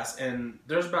in class, and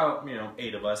there's about,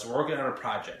 8 of us. We're working on our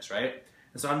projects, right?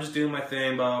 And so I'm just doing my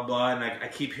thing, blah, blah, blah, and I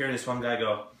keep hearing this one guy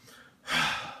go,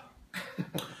 He's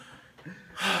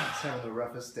having the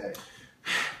roughest day.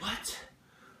 What?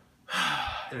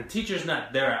 And the teacher's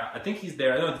not there. I think he's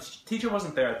there. No, the teacher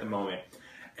wasn't there at the moment.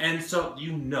 And so,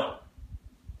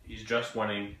 he's just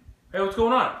wanting, hey, what's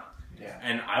going on? Yeah.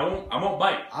 And I won't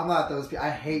bite. I'm not those people.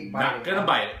 I hate biting. Not gonna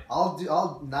bite it.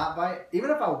 I'll not bite. Even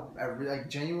if I'm like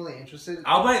genuinely interested.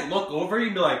 I'll bite, look over you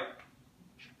and be like,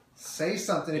 say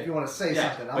something if you want to say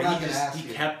something. I'm but not gonna ask you.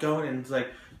 He kept going and it's like,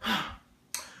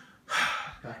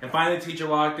 and finally the teacher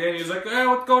walked in. He was like, hey,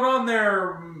 what's going on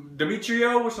there,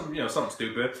 Demetrio? Or something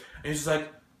stupid. And he's just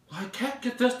like, well, I can't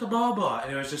get this to blah blah.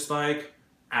 And it was just like,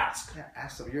 ask. Yeah,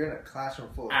 ask them. You're in a classroom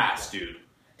full of ask, people. Dude.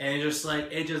 And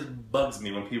it just bugs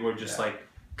me when people are just like,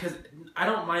 because I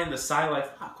don't mind the sigh,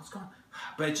 like, fuck, what's going on?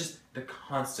 But it's just the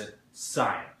constant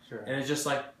sighing. Sure. And it's just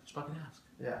like, just fucking ask.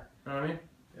 Yeah. You know what I mean?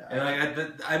 Yeah. And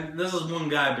like, this is one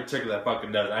guy in particular that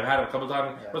fucking does it. I've had him a couple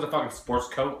times with a fucking sports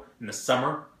coat in the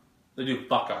summer. The dude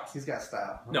fuck off. He's got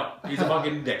style. No, he's a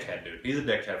fucking dickhead, dude. He's a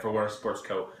dickhead for wearing a sports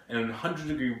coat in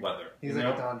 100-degree weather. He's like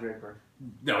a Don Draper.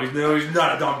 No, he's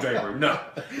not a Don Draper. No.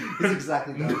 He's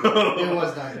exactly Don Draper. No. It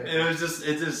was Don Draper. It's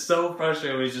just so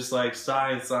frustrating. He's just like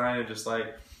sighing, and just like.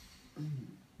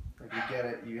 Like, you get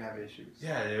it, you have issues.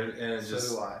 Yeah, dude. And it's just.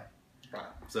 So do I. Right.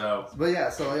 So. But yeah,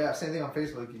 same thing on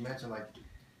Facebook. You mentioned like,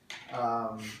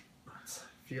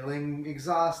 feeling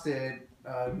exhausted.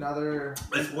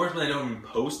 It's worse when they don't even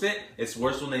post it. It's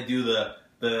worse when they do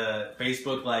the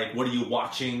Facebook, like, what are you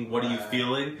watching? What are you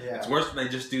feeling? Yeah. It's worse when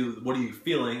they just do, what are you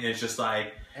feeling? And it's just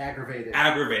like aggravated.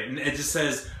 And it just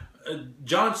says,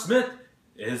 John Smith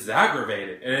is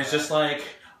aggravated. And it's just like,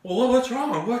 well, what's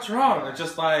wrong? What's wrong? It's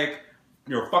just like,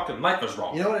 your fucking life is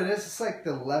wrong. You know what it is? It's like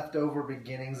the leftover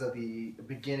beginnings of the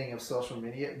beginning of social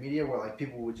media where like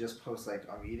people would just post like,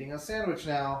 I'm eating a sandwich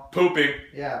now. Pooping.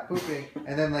 Yeah, pooping.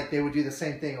 And then like they would do the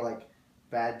same thing, like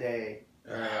bad day,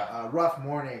 or rough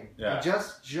morning. Yeah.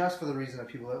 Just for the reason of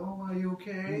people like, oh, are you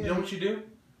okay? You know what you do?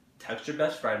 Text your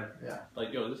best friend. Yeah.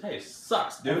 Like, yo, this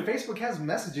sucks, dude. And Facebook has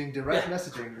messaging, direct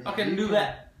messaging. I can do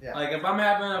that. Yeah. Like, if I'm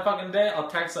having a fucking day, I'll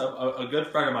text a good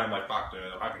friend of mine, like, fuck, dude,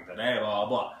 fucking today, blah,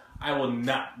 blah. I will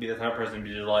not be the type of person to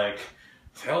be just like,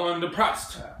 feeling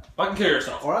depressed. Yeah. Fucking kill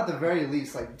yourself. Or at the very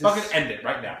least, like, fucking end it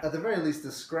right now. At the very least,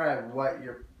 describe what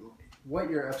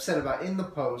you're upset about in the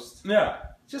post. Yeah.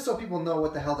 Just so people know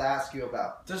what the hell to ask you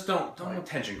about. Just don't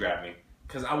attention grab me,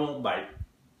 because I won't bite.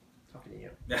 Talking to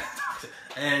you.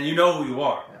 And you know who you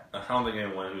are. Yeah. I don't think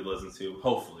anyone who listens to,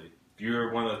 hopefully, if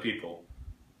you're one of those people,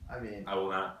 I mean, I will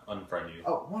not unfriend you.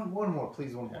 Oh, one more,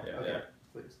 please, one more. Yeah, okay, yeah.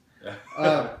 please. Yeah.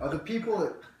 Are the people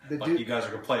that like do? You guys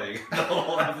are complaining the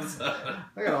whole episode.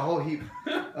 I got a whole heap.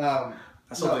 I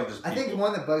think the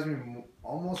one that bugs me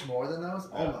almost more than those,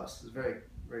 almost is very,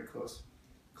 very close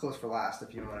for last,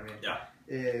 if you know what I mean. Yeah.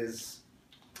 Is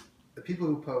the people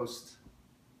who post,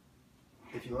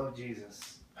 if you love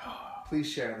Jesus,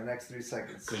 please share in the next 3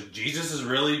 seconds. Because Jesus is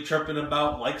really tripping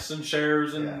about likes and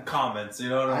shares and comments. You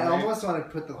know what I mean? I almost want to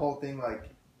put the whole thing like,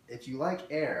 if you like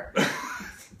air.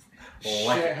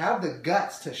 Have the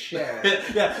guts to share.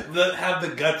 Have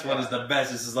the guts one is the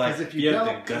best. This is like, if you have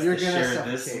the guts to share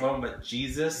this moment.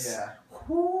 Jesus. Yeah.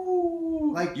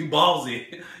 Whoo. Like, you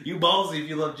ballsy. You ballsy if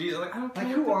you love Jesus. Like, I don't care.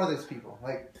 Like, who are those people?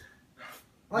 Like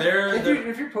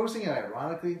if you're posting it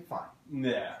ironically, fine.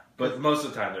 Yeah. But most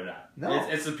of the time they're not. No.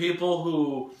 It's the people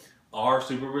who are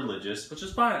super religious, which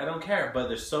is fine. I don't care. But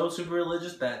they're so super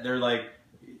religious that they're like,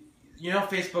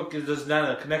 Facebook is just not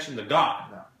a connection to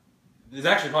God. No. It's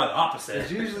actually probably the opposite.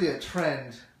 There's usually a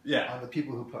trend yeah. on the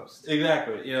people who post.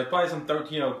 Exactly. Probably some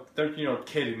 13-year-old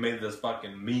kid who made this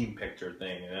fucking meme picture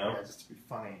thing, Yeah, just to be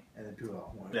funny. And then people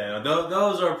don't want it. Yeah,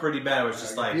 those are pretty bad. It's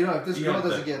just like... if this girl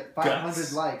doesn't get 500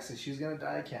 guts. likes, she's going to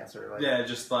die of cancer. Like, yeah,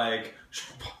 just like...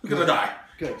 She's going to die.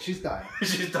 Good. She's dying.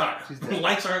 She's dying. She's dead.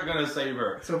 Likes aren't going to save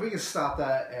her. So if we can stop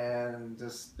that and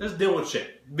just deal with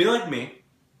shit. Be like me.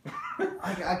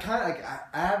 I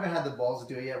haven't had the balls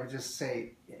to do it yet. We just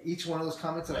say each one of those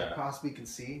comments that I possibly can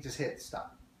see, just hit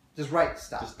stop. Just write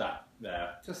stop. Just stop.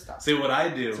 Yeah. Just stop. See what I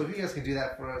do. So if you guys can do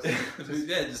that for us,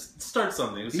 just start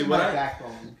something. See what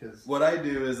backbone, because what I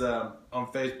do is on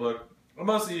Facebook. I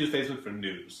mostly use Facebook for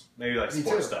news, maybe like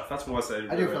sports stuff. That's what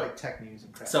I do it for like tech news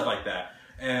and crap. Stuff like that.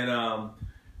 And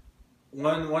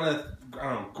one of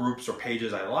the groups or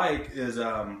pages I like is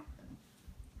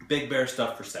Big Bear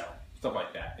stuff for sale. Stuff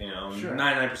like that,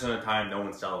 99% of the time, no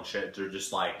one's selling shit. They're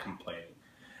just like complaining,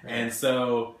 and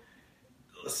so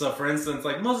for instance,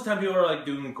 like most of the time, people are like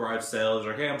doing garage sales,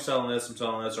 or hey, I'm selling this,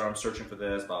 or I'm searching for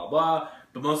this, blah blah blah.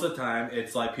 But most of the time,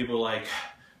 it's like people like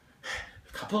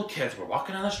a couple of kids were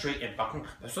walking down the street and fucking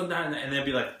this one that, and there'd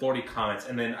be like 40 comments,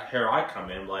 and then here I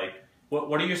come in like,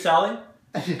 what are you selling?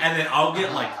 And then I'll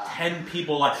get like 10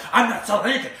 people like, I'm not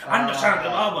selling anything. I'm just selling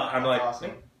blah blah. I'm like,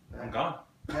 awesome. I'm gone.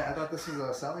 Yeah, I thought this was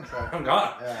a selling site. I'm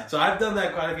gone. Yeah. So I've done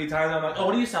that quite a few times. I'm like, oh,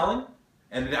 what are you selling?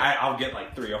 And then I'll get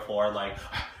like 3 or 4 like,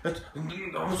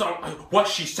 what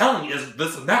she's selling is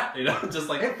this and that. Just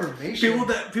like information.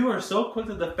 People are so quick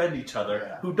to defend each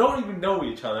other who don't even know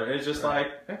each other. It's just like,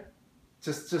 hey.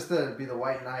 Just to be the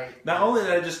white knight. Not only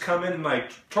did I just come in and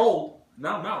like troll,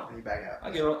 now I'm out. And you back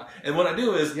out. And what I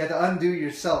do is you have to undo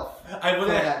yourself.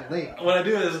 That link. What I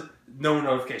do is no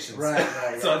notifications. Right.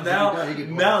 So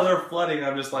now they're flooding.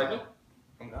 I'm just like, oh,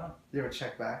 I'm gone. You ever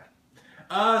check back?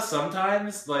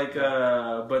 Sometimes, like,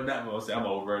 but not mostly. I'm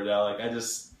over it now. Like,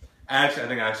 I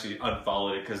think I actually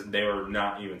unfollowed it because they were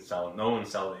not even selling. No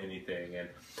one's selling anything, and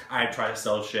I try to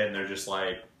sell shit, and they're just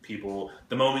like people.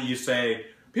 The moment you say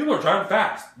people are driving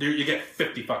fast, you get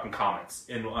 50 fucking comments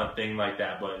in one thing like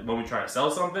that. But when we try to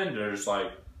sell something, they're just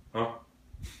like, huh?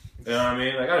 You know what I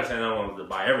mean? Like, I understand no one wants to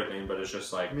buy everything, but it's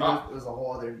just like, there's a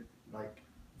whole other like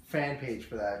fan page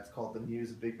for that. It's called the News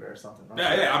of Big Bear or something.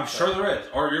 I'm sure there is.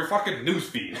 Or your fucking news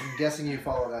feed. I'm guessing you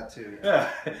follow that too.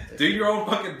 Yeah. Do your own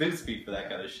fucking news feed for that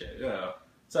kind of shit.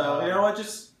 So, you know what?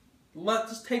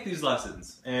 Just take these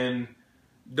lessons and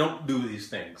don't do these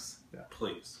things. Yeah.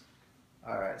 Please.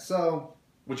 Alright, so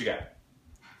what you got?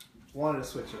 Wanted to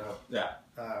switch it up. Yeah.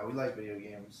 We like video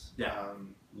games. Yeah.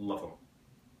 Love them.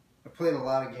 I played a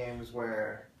lot of games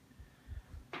where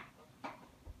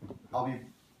I'll be...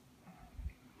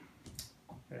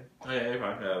 Okay. Oh, yeah, you're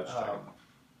fine. Yeah,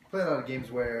 played a lot of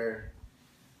games where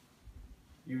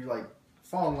you like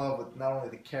fall in love with not only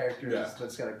the characters, but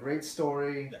it's got a great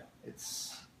story. Yeah.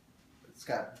 It's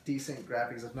got decent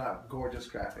graphics, if not gorgeous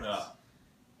graphics. Yeah.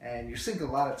 And you sink a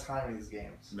lot of time in these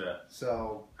games. Yeah.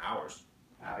 So hours.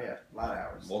 Yeah, a lot of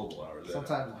hours. Multiple hours.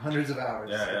 Sometimes hundreds of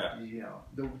hours. Yeah,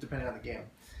 depending on the game.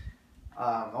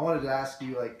 I wanted to ask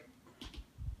you, like,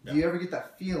 do you ever get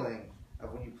that feeling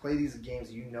of when you play these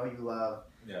games you love?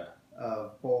 Yeah.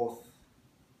 Of both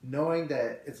knowing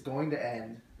that it's going to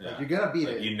end, like you're gonna beat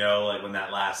it. Like when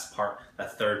that last part,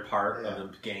 that third part of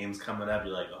the game's coming up,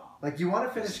 you're like, oh. Like you want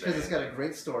to finish because it's got a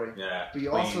great story. Yeah. But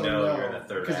you also know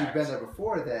because you've been there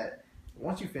before that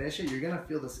once you finish it, you're gonna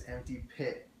feel this empty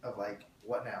pit of like,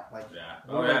 what now? Like. Yeah.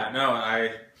 Oh yeah. No,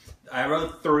 I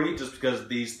wrote 3 just because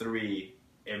these 3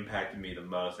 impacted me the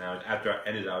most. Now after I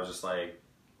ended, I was just like,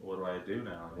 what do I do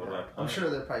now? What do I play? I'm sure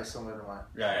they're probably similar to mine.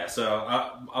 Yeah. So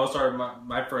I'll start.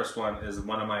 My first one is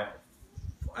one of my.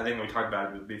 I think we talked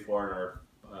about it before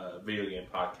in our video game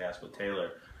podcast with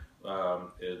Taylor.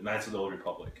 Is Knights of the Old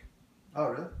Republic. Oh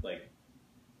really? Like,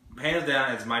 hands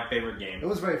down, it's my favorite game. It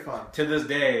was very fun. To this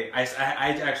day, I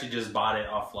actually just bought it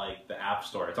off like the App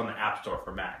Store. It's on the App Store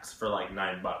for Macs for like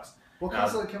 $9. What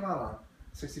console did it come out on?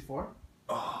 64?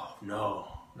 Oh no.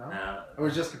 No? It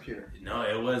was just computer? No,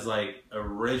 it was like,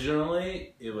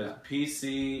 originally, it was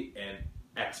PC and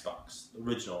Xbox.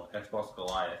 Original. Xbox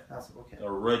Goliath. That's okay.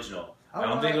 Original. I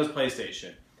don't think it was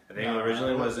PlayStation. I think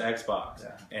originally it was Xbox.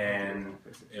 Yeah. And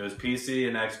it was PC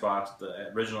and Xbox,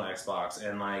 the original Xbox.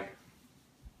 And like,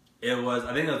 it was,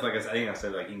 I think I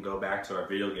said, like, you can go back to our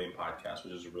video game podcast,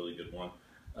 which is a really good one.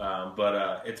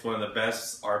 But it's one of the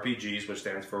best RPGs, which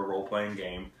stands for role-playing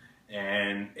game.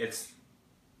 And it's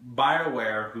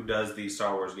BioWare, who does these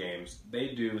Star Wars games, they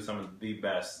do some of the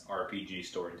best RPG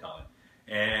storytelling.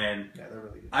 And yeah, they're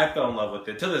really good. I fell in love with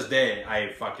it. To this day,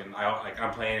 I'm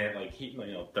playing it like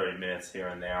 30 minutes here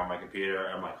and there on my computer.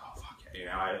 I'm like, oh fuck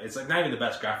yeah, it's like not even the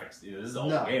best graphics. This is an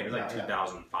old game. It's like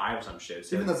 2005 or some shit.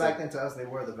 So even though back then to us they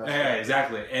were the best. Yeah,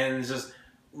 exactly. And it's just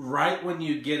right when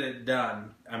you get it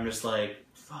done, I'm just like,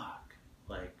 fuck,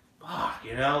 fuck.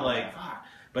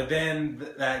 But then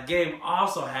that game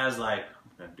also has like,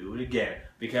 I'm gonna do it again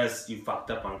because you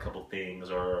fucked up on a couple things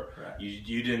or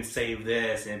you didn't save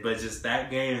this, but just that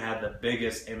game had the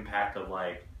biggest impact of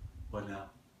like, what now?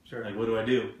 Sure. Like, what do I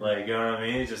do? Like, you know what I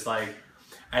mean? It's just like,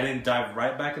 I didn't dive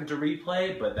right back into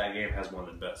replay, but that game has one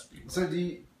of the best replays. So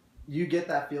do you get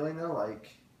that feeling though, I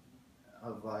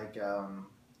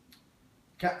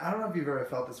don't know if you've ever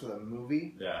felt this with a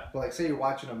movie. Yeah. But like, say you're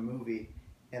watching a movie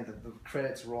and the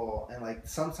credits roll, and like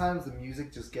sometimes the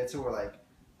music just gets it where like,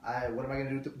 what am I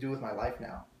gonna do with my life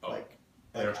now? Oh. Like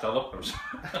Interstellar?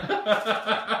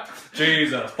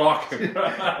 Jesus fucking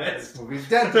Christ. This movie's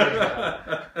dead to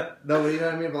me. No, but you know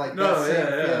what I mean? But like that same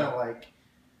feeling, like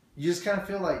you just kind of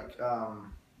feel like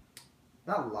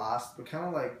not lost, but kind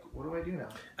of like, what do I do now?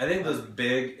 I think those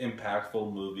big,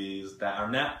 impactful movies that are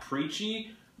not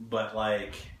preachy, but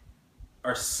like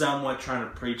are somewhat trying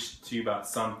to preach to you about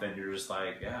something, you're just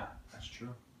like, yeah, that's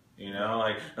true. You know,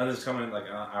 like, not just coming, like,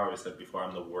 I always said before,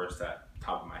 I'm the worst at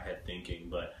top of my head thinking,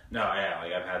 but no, yeah,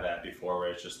 like, I've had that before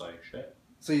where it's just like, shit.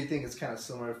 So you think it's kind of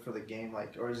similar for the game,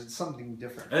 like, or is it something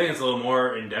different? I think it's a little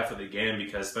more in-depth with the game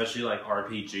because especially, like,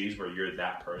 RPGs where you're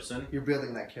that person. You're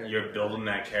building that character. You're building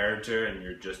that character and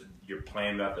you're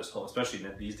playing about this whole, especially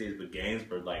these days with games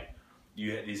where, like,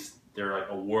 they're, like,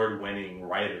 award-winning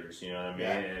writers, you know what I mean?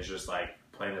 Yeah. And it's just, like,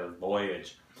 playing a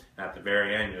voyage. And at the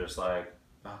very end, you're just like,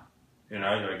 you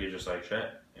know, you're just like, shit,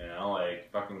 you know, like,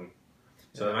 fucking...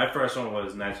 So my first one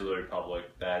was Knights of the Republic.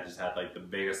 That just had, like, the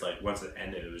biggest, like, once it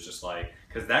ended, it was just like...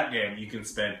 Because that game, you can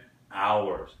spend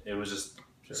hours. It was just...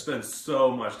 Spend so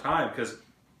much time. Because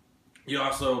you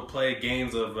also play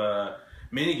games of...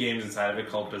 mini games inside of it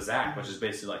called Bazak, which is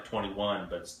basically like 21,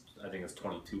 but I think it's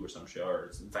 22 or some shit, or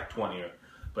it's like 20,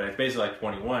 but it's basically like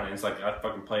 21, and it's like I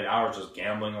fucking played hours just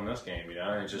gambling on this game, you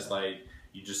know, and it's just like,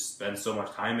 you just spend so much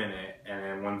time in it, and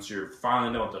then once you're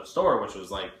finally done with the story, which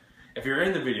was like, if you're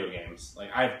into video games, like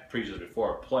I've preached this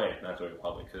before, play Knights of the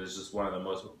Republic, because it's just one of the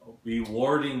most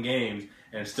rewarding games,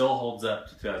 and it still holds up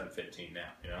to 2015 now,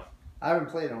 you know? I haven't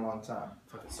played in a long time.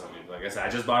 Fucking so good. Like I said, I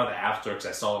just bought it at the App Store because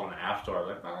I saw it on the App Store. I was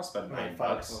like, I'll spend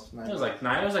 $9. It was like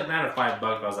 $9 or $5,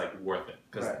 but I was like worth it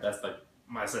because that's like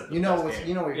I said. You know what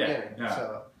you're getting.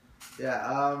 Yeah.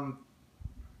 So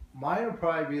mine would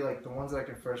probably be like the ones that I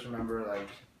can first remember. Like,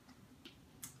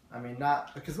 I mean,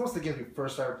 not because most of the games we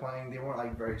first started playing, they weren't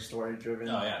like very story driven.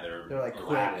 Oh yeah, they're like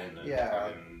Aladdin quick.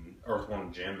 And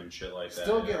Earthworm Jim and shit like that.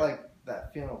 Still get like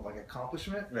that feeling of like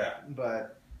accomplishment. Yeah.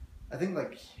 But I think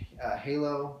like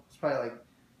Halo is probably like,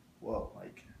 whoa,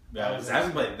 like. Yeah, I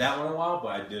haven't played that one in a while, but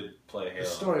I did play Halo.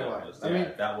 Story wise, I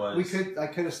mean, that was. I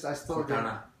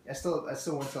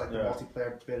still went to like the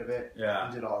multiplayer bit of it. Yeah.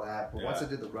 And did all that, but once I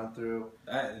did the run through,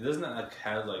 doesn't that like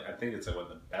have like I think it's like one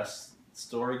of the best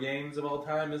story games of all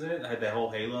time, isn't it? I had that whole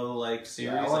Halo like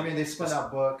series. Yeah, well, I mean, they spun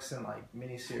out books and like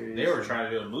miniseries. They were trying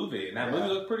to do a movie, and that movie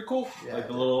looked pretty cool. Yeah, like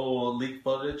the little leak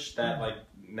footage that like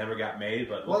never got made,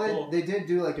 but cool. They did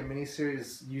do like a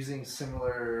miniseries using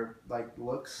similar like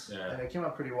looks, and it came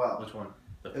out pretty well. Which one?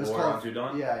 The 4 on 2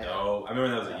 Dawn? Yeah. Oh, I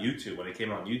remember that was on YouTube when it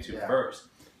came on YouTube first.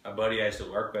 A buddy I used to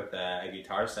work with at a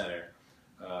Guitar Center.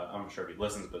 I'm not sure if he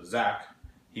listens, but Zach,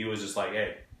 he was just like,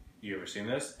 "Hey, you ever seen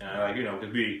this?" And I like, you know,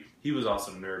 because he was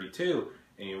also nerdy too,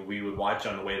 and we would watch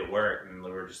on the way to work, and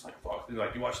we were just like, "Fuck!" He's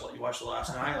like, "You watched the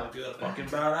last night? Like, dude, that's fucking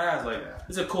badass!" Like,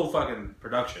 it's a cool fucking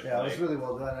production. Yeah, it was really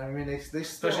well done. I mean, they still,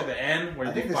 especially at the end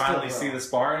where they finally see the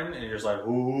Spartan, and you're just like,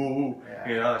 "Ooh,"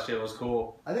 you know, that shit was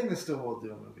cool. I think they still will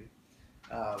do a movie.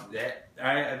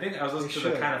 I think I was listening to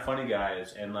the Kind of Funny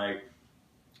guys, and like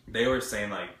they were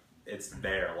saying like it's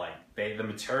there, like the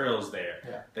material's there.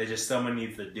 Yeah. They just someone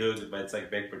needs to do it, but it's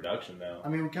like big production though. I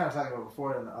mean, we kind of talked about it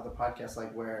before in the other podcast,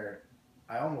 like where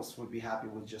I almost would be happy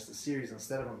with just a series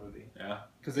instead of a movie. Yeah.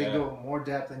 Because they go more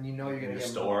depth, and you know you're gonna get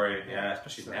story. More. Yeah,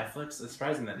 especially Netflix. It's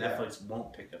surprising that Netflix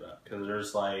won't pick it up because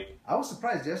there's like. I was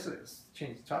surprised yesterday.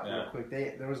 Change the topic real quick.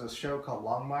 There was a show called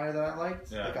Longmire that I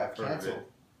liked. Yeah, that got canceled.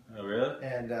 Oh really?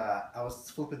 And I was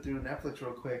flipping through Netflix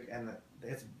real quick, and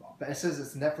it says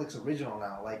it's Netflix original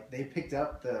now. Like they picked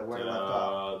up where it left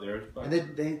off. And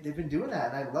they've been doing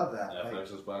that, and I love that.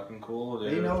 Netflix is fucking cool,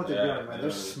 dude. They know what they're doing, man.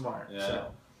 They're smart. Yeah.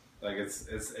 So. Like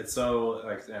it's so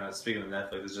like speaking of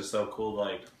Netflix, it's just so cool.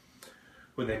 Like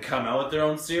when they come out with their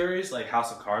own series, like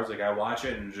House of Cards, like I watch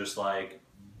it and just like,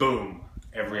 boom,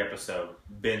 every episode,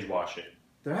 binge watch it.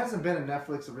 There hasn't been a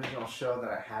Netflix original show that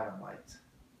I haven't liked.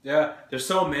 Yeah, there's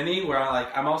so many where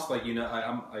I'm also like,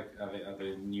 I'm like, I think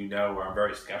where I'm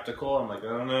very skeptical. I'm like, I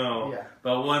don't know. Yeah.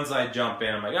 But once I jump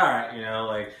in, I'm like, all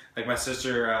right, like my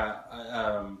sister,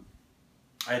 I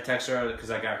text her because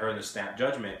I got her in the Snap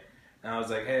Judgment. And I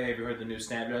was like, hey, have you heard the new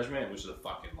Snap Judgment? Which is a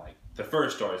fucking, like, the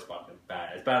first story is fucking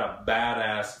bad. It's about a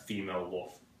badass female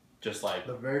wolf. Just like...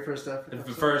 The very first episode?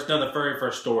 The very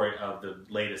first story of the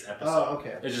latest episode. Oh,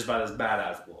 okay. It's just about this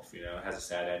badass wolf, It has a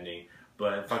sad ending.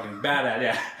 But fucking badass,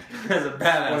 yeah. It has a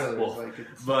badass wolf.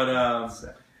 But,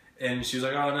 and she was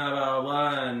like, oh, no, blah, blah,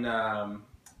 blah.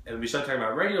 And we started talking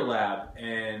about Radiolab.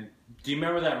 And do you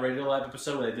remember that Radiolab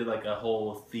episode where they did, like, a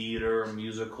whole theater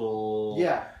musical...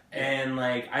 Yeah. And,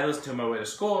 like, I listened to it on my way to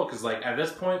school, because, like, at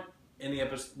this point, in the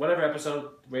episode, whatever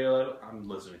episode, radio, I'm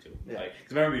listening to. Yeah. Like,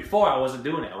 because remember before, I wasn't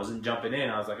doing it. I wasn't jumping in.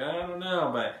 I was like, I don't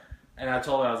know, and I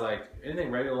told her, I was like,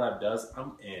 anything Radiolab does,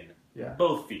 I'm in. Yeah.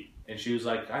 Both feet. And she was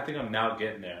like, I think I'm now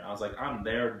getting there. I was like, I'm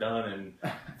there, done,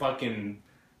 and fucking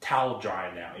towel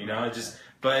dry now, It's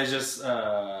just,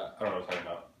 I don't know what I'm talking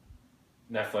about.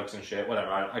 Netflix and shit, whatever.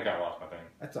 I got lost my thing.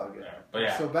 That's all good. Yeah. But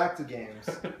yeah. So back to games.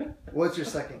 What's your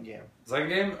second game? Second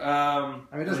game? I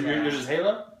mean, it doesn't matter. Yours is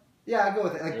Halo? Yeah, I go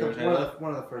with it. Like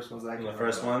one of the first ones that I can remember.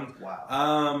 The first one?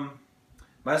 Wow.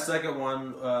 My second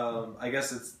one, I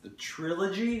guess it's the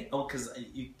trilogy. Oh, because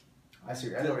I see.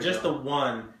 Just the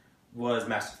one was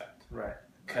Mass Effect. Right.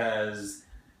 Because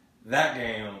that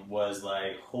game was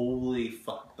like, holy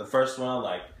fuck. The first one I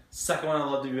liked. Second one I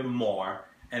loved even more.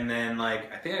 And then,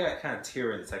 like, I think I got kind of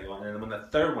teary in the second one. And then when the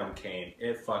third one came,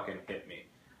 it fucking hit me.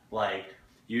 Like,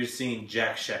 you're seeing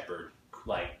Jack Shepard,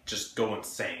 like, just go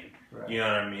insane. Right. You know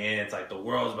what I mean? It's like the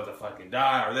world's about to fucking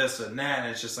die or this and that. And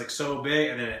it's just, like, so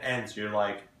big. And then it ends. You're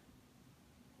like,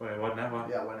 wait, what now? What?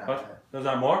 Yeah, what now? What? There's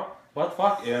not more? What the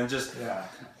fuck? And just... Yeah.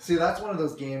 See, that's one of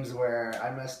those games where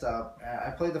I messed up. I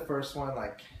played the first one,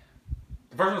 like...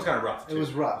 The first one was kind of rough, too. It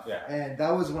was rough. Yeah. And that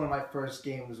was one of my first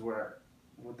games where...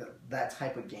 that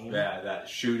type of game. Yeah, that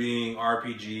shooting,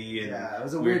 RPG, and it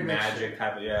was a weird magic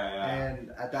type of,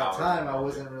 And at that time, I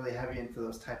wasn't really heavy into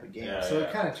those type of games, so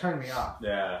it kind of turned me off.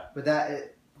 Yeah. But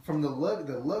from the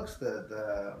looks,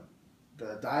 the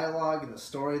dialogue and the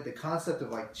story, the concept of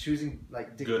like choosing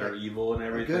like good or evil and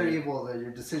everything. Good or evil,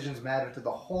 your decisions matter to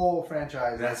the whole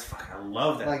franchise. That's fucking, I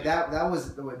love that. Like that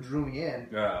was what drew me in.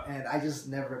 Yeah. And I just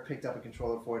never picked up a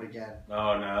controller for it again.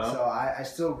 Oh no. So I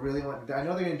still really want. I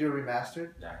know they're gonna do a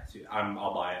remastered. Yeah,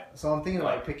 I'll buy it. So I'm thinking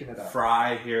about picking it up.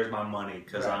 Fry, here's my money,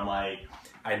 because I'm like,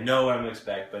 I know what I'm gonna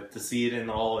expect, but to see it in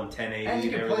 1080 and you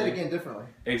can play it again differently.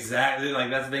 Exactly, like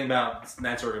that's the thing about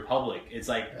Knights of the Republic. It's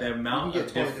like the amount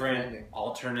of different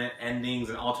alternate endings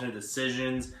and alternate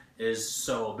decisions is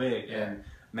so big. Yeah. And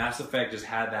Mass Effect just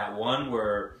had that one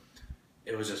where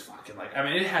it was just fucking like, I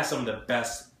mean, it has some of the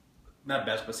best, not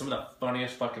best, but some of the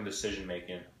funniest fucking decision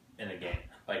making in a game.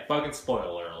 Like fucking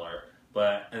spoiler alert.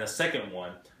 But in the second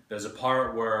one, there's a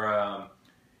part where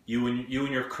you and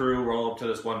your crew roll up to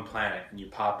this one planet and you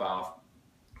pop off.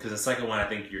 Because the second one, I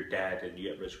think you're dead and you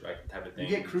get resurrected type of thing.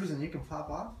 You get crews and you can pop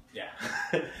off? Yeah.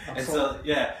 And so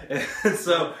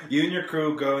you and your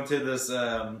crew go into this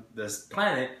this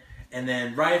planet, and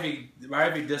then right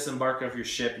if you disembark off your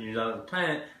ship and you're done with the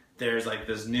planet, there's like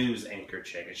this news anchor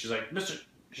chick, and she's like,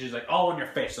 she's like all in your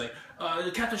face, like,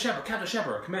 Captain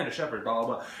Shepard, Commander Shepard, blah,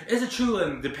 blah, blah. Is it true?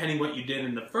 And depending what you did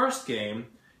in the first game,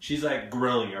 she's like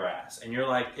grilling your ass. And you're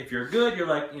like, if you're good, you're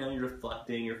like, you're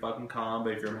reflecting, you're fucking calm,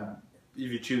 but if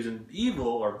you're choosing evil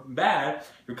or bad,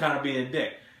 you're kind of being a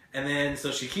dick. And then,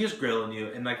 so she keeps grilling you,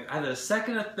 and like either the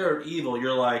second or third evil,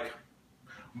 you're like,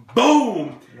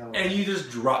 boom! And you just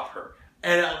drop her.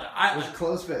 And with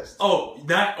closed fists. Oh,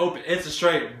 not open. It's a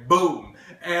straight boom.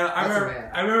 And I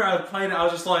remember I was playing it, I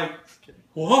was just like,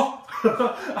 whoa!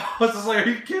 I was just like, are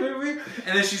you kidding me?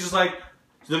 And then she's just like,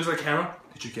 she looks at the camera,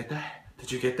 did you get that?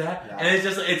 Did you get that? Yeah. And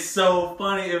it's so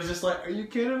funny. It was just like, are you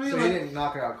kidding me? So like, you didn't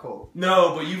knock her out cold?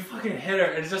 No, but you fucking hit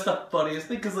her. It's just the funniest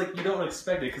thing, because like you don't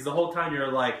expect it, because the whole time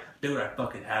you're like, do what I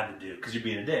fucking had to do, because you're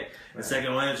being a dick. Right. The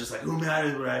second one, it's just like, ooh, that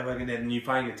is what I fucking did. And you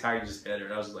finally get tired, you just hit her.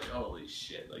 And I was just like, holy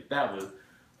shit. Like, that was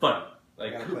funny.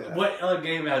 Like, what other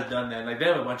game has done that? Like, they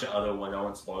have a bunch of other ones. I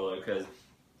won't spoil it, because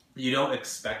you don't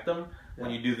expect them. When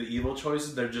you do the evil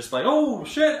choices, they're just like, oh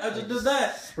shit, I just did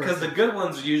that. Because the good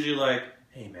ones are usually like,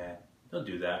 hey man, don't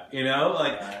do that,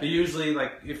 like they're usually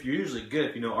like, if you're usually good,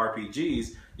 if you know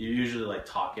RPGs, you're usually like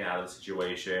talking out of the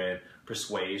situation,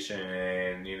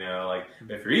 persuasion, like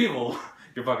if you're evil,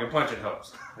 you're fucking punching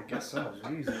hoes. I guess so.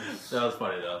 Jesus. That was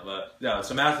funny though, but yeah.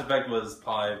 So Mass Effect was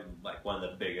probably like one of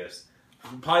the biggest,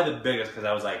 because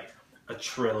that was like a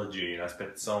trilogy, and I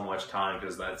spent so much time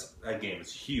because that game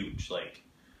is huge. Like,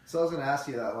 so I was gonna ask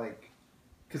you that, like,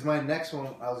 because my next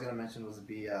one I was gonna mention was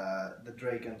the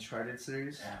Drake Uncharted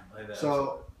series. yeah, like that.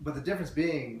 So, but the difference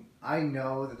being, I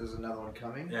know that there's another one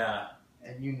coming. Yeah.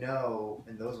 And you know,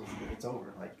 in those ones, it's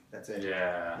over. Like, that's it.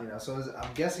 Yeah. You know, so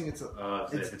I'm guessing it's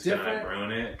it's different. Gonna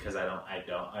ruin it because I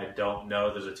don't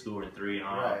know. There's a 2 or 3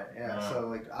 on. Right. Yeah. So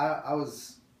like, I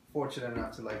was fortunate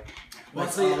enough to like. Well,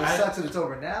 it sucks that it's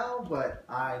over now, but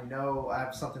I know I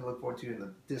have something to look forward to in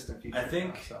the distant future. I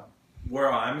think now, so.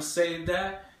 where I'm saved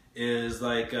at is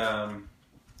like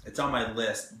it's on my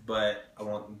list, but I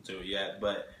won't do it yet.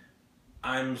 But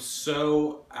I'm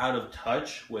so out of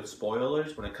touch with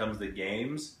spoilers when it comes to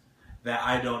games that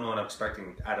I don't know what I'm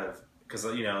expecting because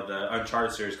you know the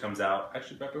Uncharted series comes out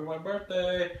actually back on my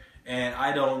birthday, and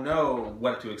I don't know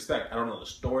what to expect. I don't know the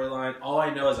storyline. All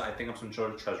I know is I think I'm some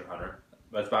sort of treasure hunter.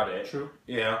 That's about it. True.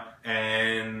 Yeah,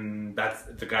 and that's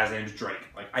the guy's name's Drake.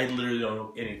 Like I literally don't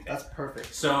know anything. That's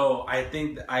perfect. So I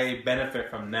think I benefit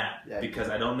from that because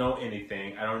I don't know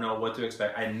anything. I don't know what to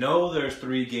expect. I know there's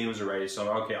 3 games already, so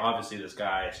okay, obviously this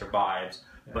guy survives,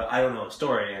 but I don't know the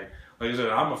story. And like I said,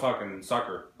 I'm a fucking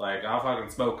sucker. Like I'll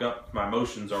fucking smoke up. My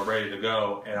emotions are ready to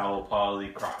go, and I'll probably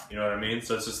cry. You know what I mean?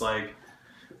 So it's just like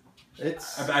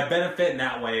I benefit in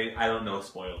that way. I don't know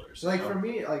spoilers. Like for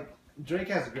me, like. Drake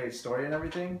has a great story and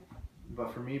everything,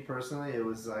 but for me personally, it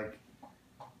was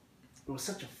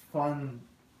such a fun,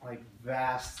 like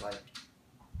vast, like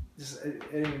just it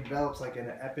envelops like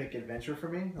an epic adventure for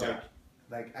me.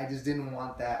 Like I just didn't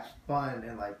want that fun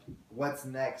and like what's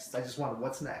next. I just wanted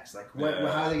what's next. Like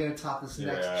how are they gonna top this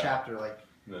next chapter? Like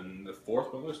and then the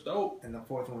 4th one looks dope, and the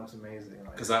 4th one looks amazing.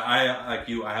 Because I like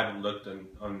you, I haven't looked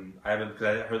because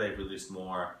I heard they've released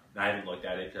more. And I haven't looked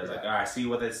at it because I see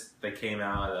what they came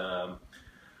out.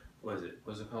 What is it?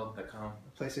 What's it called?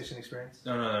 PlayStation Experience?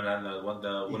 No, the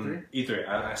E3? E3.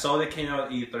 I saw they came out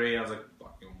at E3, and I was like,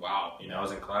 fucking wow. You know, I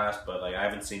was in class, but like I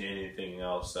haven't seen anything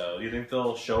else. So, do you think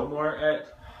they'll show more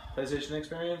at PlayStation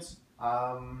Experience?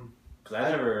 Because I've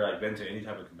never like been to any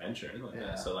type of convention or anything like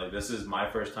that. So like this is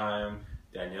my first time.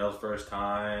 Danielle's first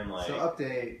time. Like so,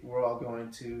 update. We're all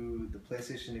going to the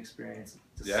PlayStation Experience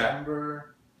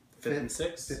December. 5th and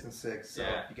 6th. 5th and 6th. So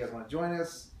if you guys want to join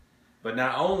us. But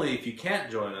not only if you can't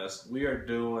join us, we are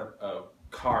doing a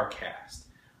car cast.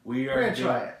 We're going to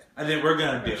try it. I think we're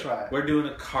going to do it. We're doing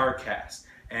a car cast.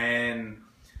 And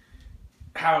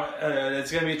how it's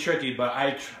going to be tricky,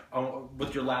 but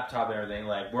with your laptop and everything,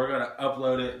 like we're going to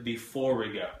upload it before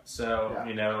we go. So,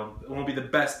 you know, it won't be the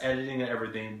best editing and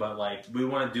everything, but like we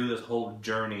want to do this whole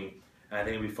journey. And I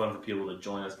think it'll be fun for people to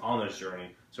join us on this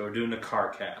journey. So we're doing a car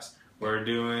cast. We're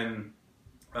doing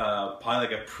probably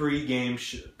like a pre-game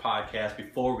podcast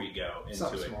before we go into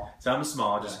Something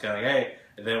small, just kind of like, hey,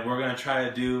 and then we're going to try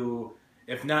to do,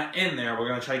 if not in there, we're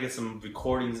going to try to get some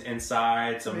recordings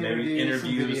inside, maybe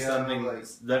interviews, something, like,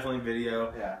 definitely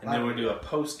video. Yeah, and then we'll do a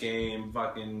post-game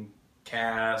fucking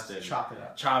cast and chop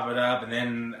it up. And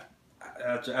then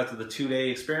after the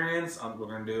 2-day experience, we're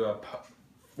going to do a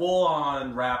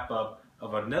full-on wrap-up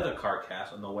of another car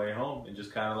cast on the way home and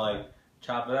just kind of like,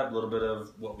 chop it up, a little bit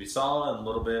of what we saw and a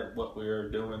little bit what we were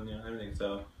doing, you know, everything.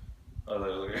 So,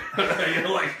 are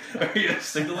you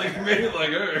signaling me? Like,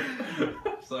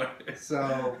 sorry.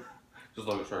 So, just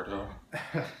like a short talk.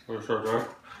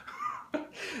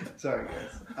 Sorry,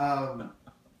 guys.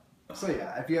 So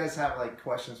yeah, if you guys have like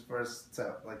questions for us,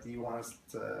 do you want us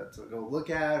to go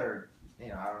look at, or you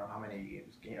know, I don't know how many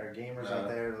are gamers out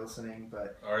there listening,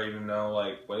 but or even know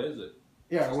like what is it.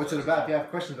 Yeah, what's it about? If you have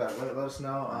questions about it, let us know.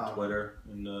 On Twitter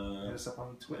and hit us up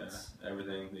on Twits. Yeah,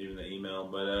 everything, even the email.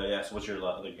 But so what's your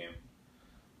other game?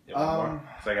 You have one more?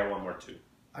 So I got one more too.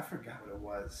 I forgot what it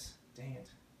was. Dang it!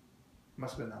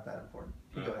 Must have been not that important.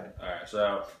 Go ahead. All right,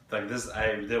 so like this, I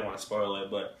didn't want to spoil it,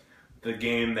 but the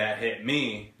game that hit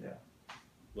me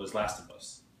was Last of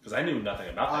Us because I knew nothing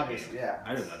about that game. Yeah,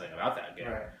 I knew nothing about that game,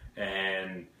 right.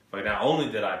 And but not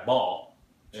only did I bawl.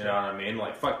 You know what I mean?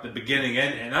 Like, fuck the beginning,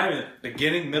 and not even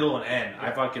beginning, middle, and end.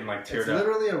 I fucking, like, teared up. It's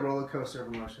literally a roller coaster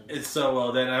of emotions. It's so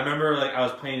well done. I remember, like, I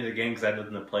was playing the game because I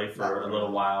didn't play for a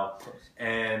little while.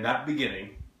 And that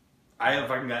beginning, I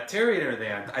fucking got teary and everything.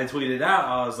 I tweeted out,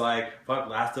 I was like, fuck,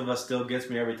 Last of Us still gets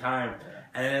me every time. Yeah.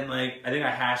 And then, like, I think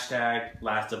I hashtagged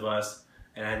Last of Us,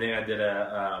 and I think I did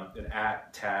an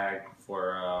 @ tag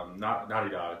for Naughty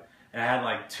Dog. and I had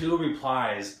like 2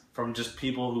 replies from just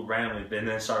people who randomly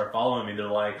then started following me. They're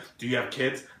like, "Do you have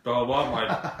kids?" Blah blah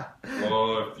blah. I'm like,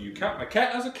 "Well, if you count my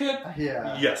cat as a kid,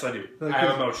 yes, I do. Like, I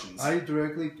have emotions. I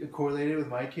directly correlated with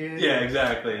my kid." Yeah,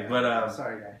 exactly. Yeah. But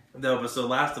sorry, guy. No, but so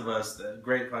Last of Us,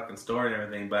 great fucking story and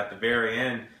everything. But at the very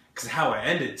end, because how it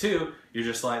ended too, you're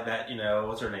just like that. You know,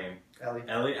 what's her name? Ellie.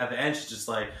 Ellie. At the end, she's just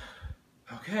like,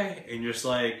 "Okay," and you're just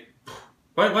like,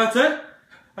 "Wait, what's it?"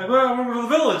 Like, well, I want to go to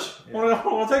the village. I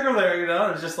want to take her there, you know?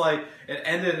 And it's just like, it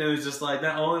ended and it was just like,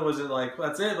 not only was it like,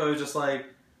 that's it, but it was just like,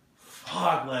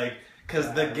 fuck, like,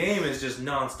 because the game is just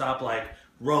nonstop, like,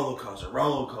 roller coaster.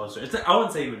 It's, I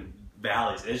wouldn't say even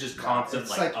valleys. It's just constant,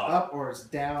 it's like up or it's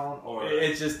down or...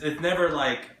 It's just, it's never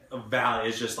like a valley.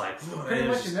 It's just like... Pretty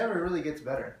much it never really gets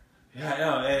better. Yeah,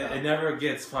 no, it never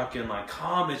gets fucking like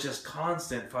calm. It's just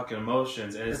constant fucking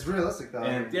emotions. And it's realistic though.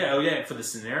 And yeah, for the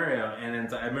scenario. And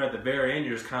then I remember at the very end,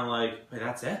 you're just kind of like, wait,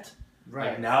 that's it? Right.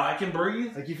 Like, now I can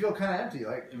breathe? Like you feel kind of empty.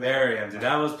 Like very empty.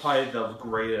 That was probably the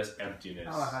greatest emptiness.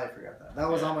 I don't know how I forgot that. That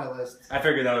was on my list. I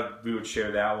figured that we would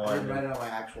share that one. I didn't write it on my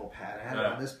actual pad. I had it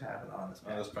on this pad, but not on this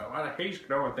pad. On this pad. Well, I hate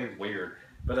knowing things weird.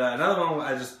 But another one,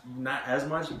 I just, not as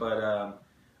much, but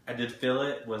I did feel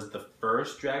it, was the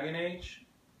first Dragon Age.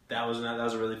 That was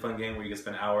a really fun game where you could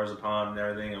spend hours upon and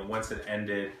everything. And once it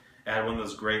ended, it had one of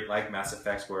those great like Mass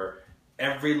Effects where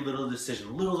every little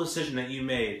decision that you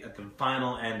made at the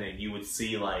final ending, you would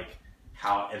see like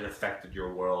how it affected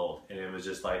your world. And it was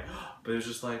just like, but it was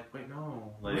just like, wait,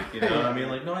 no, like, you know what I mean?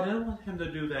 Like, no, I didn't want him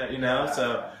to do that, you know.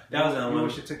 So that was another one. We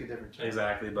wish it took a different turn.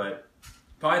 Exactly, but.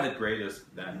 Probably the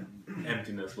greatest that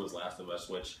emptiness was Last of Us,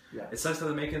 which it sucks that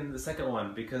they're making the second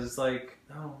one because it's like,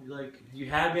 no, like you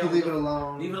had me. Leave it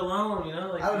alone. Leave it alone, you know.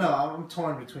 Like, I don't know. I'm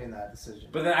torn between that decision.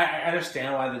 But then I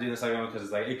understand why they're doing the second one because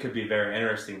it's like it could be very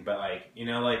interesting, but like you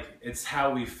know, like it's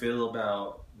how we feel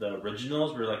about the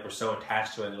originals. We're so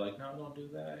attached to it. They're like, no, don't do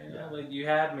that. You know, like you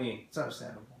had me. It's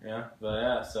understandable. Yeah, but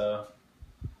yeah, so.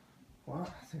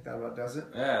 Well, I think that about does it.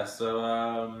 Yeah,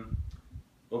 so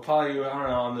we'll probably I don't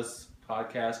know on this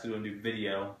podcast, we're going to do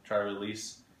video, try to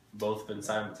release both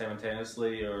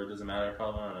simultaneously, or does it matter?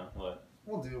 Probably, I don't know. What?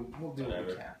 We'll do what we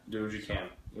can. Do what you can.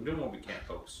 We're doing what we can,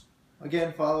 folks.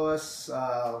 Again, follow us.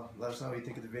 Let us know what you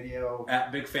think of the video.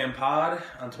 At BigFanPod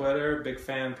on Twitter,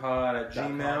 BigFanPod at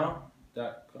Gmail.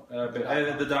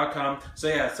 .com. So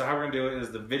yeah, so how we're going to do it is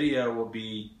the video will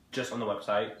be just on the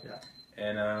website. Yeah.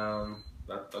 And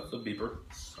that's the beeper.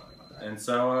 Sorry about that. And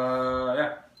so,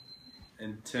 yeah.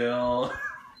 Until...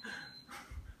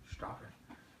 Stop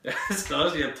it.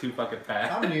 Suppose you have 2 fucking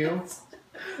pads. I'm new.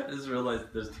 I just realized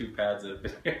there's 2 pads in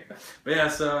here. But yeah,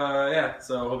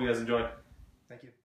 so hope you guys enjoy. Thank you.